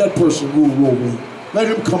 let that person rule over you. Let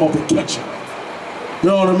him come up and catch you. You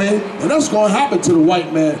know what I mean? And that's going to happen to the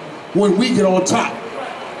white man when we get on top.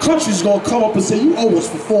 Country's going to come up and say, you owe us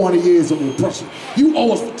for 400 years of oppression. You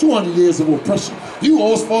owe us for 200 years of oppression. You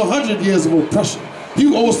owe us for 100 years of oppression.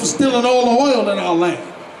 You owe us for stealing all the oil in our land.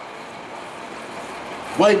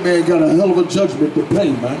 White man got a hell of a judgment to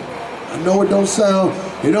pay, man. I know it don't sound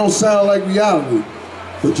like reality,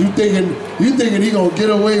 but you thinking he gonna get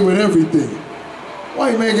away with everything.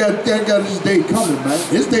 White man got his day coming, man.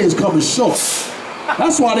 His day is coming short.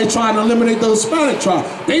 That's why they trying to eliminate the Hispanic tribe.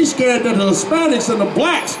 They scared that the Hispanics and the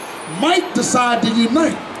blacks might decide to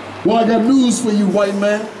unite. Well, I got news for you, white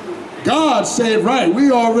man. God said, right,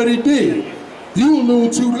 we already did. You a little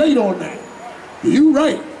too late on that. You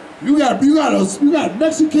right. You got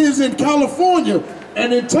Mexicans in California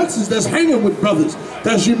and in Texas that's hanging with brothers,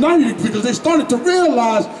 that's united because they started to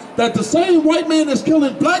realize that the same white man that's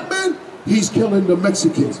killing black men, he's killing the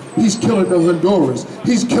Mexicans, he's killing the Hondurans,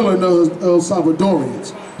 he's killing the El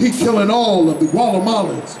Salvadorians, he's killing all of the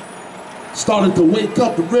Guatemalans. Started to wake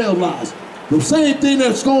up and realize the same thing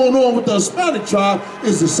that's going on with the Hispanic tribe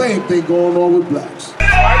is the same thing going on with blacks.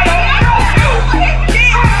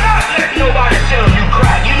 Nobody tell you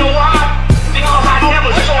crack. You know why? Because I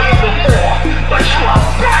never saw you before. But you a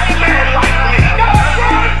black man like me.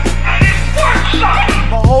 And it works out.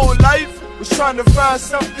 My whole life was trying to find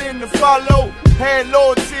something to follow. Had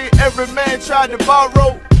loyalty, every man tried to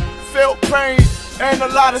borrow. Felt pain and a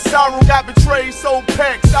lot of sorrow. Got betrayed, so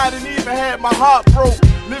packed, I didn't even have my heart broke.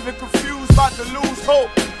 Living confused, about to lose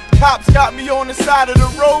hope. Cops got me on the side of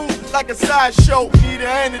the road like a sideshow. Need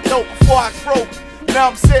an antidote before I croak. Now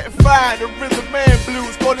I'm setting fire to rhythm man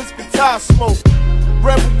blues, call this guitar smoke.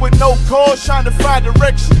 Rebel with no cause, trying to find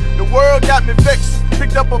direction. The world got me vexed.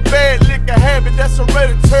 Picked up a bad liquor habit that's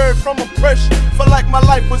hereditary from oppression. Felt like my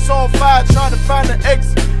life was on fire, trying to find an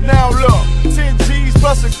exit. Now look, 10 G's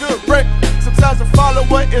plus a good wreck. Sometimes a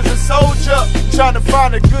follower is a soldier, trying to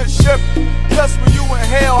find a good shepherd. Plus when you in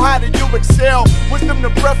hell, how do you excel? Wisdom the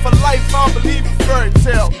breath of life, I don't believe in fairy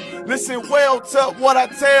tale. Listen well to what I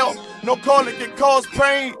tell. No calling can cause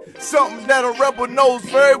pain. Something that a rebel knows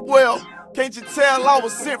very well. Can't you tell I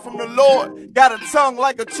was sent from the Lord? Got a tongue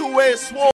like a two-edged sword.